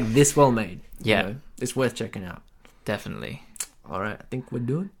it's like this well made. Yeah. It's worth checking out. definitely. All right, I think we're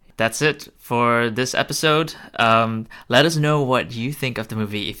doing. That's it for this episode. Let us know what you think of the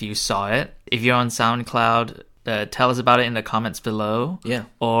movie if you saw it. If you're on SoundCloud, tell us about it in the comments below. Yeah.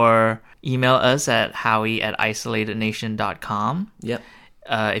 Or email us at howie@isolatednation.com. Yep.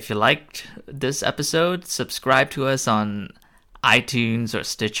 If you liked this episode, subscribe to us on iTunes or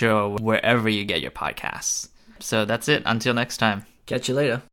Stitcher or wherever you get your podcasts. So that's it. Until next time. Catch you later.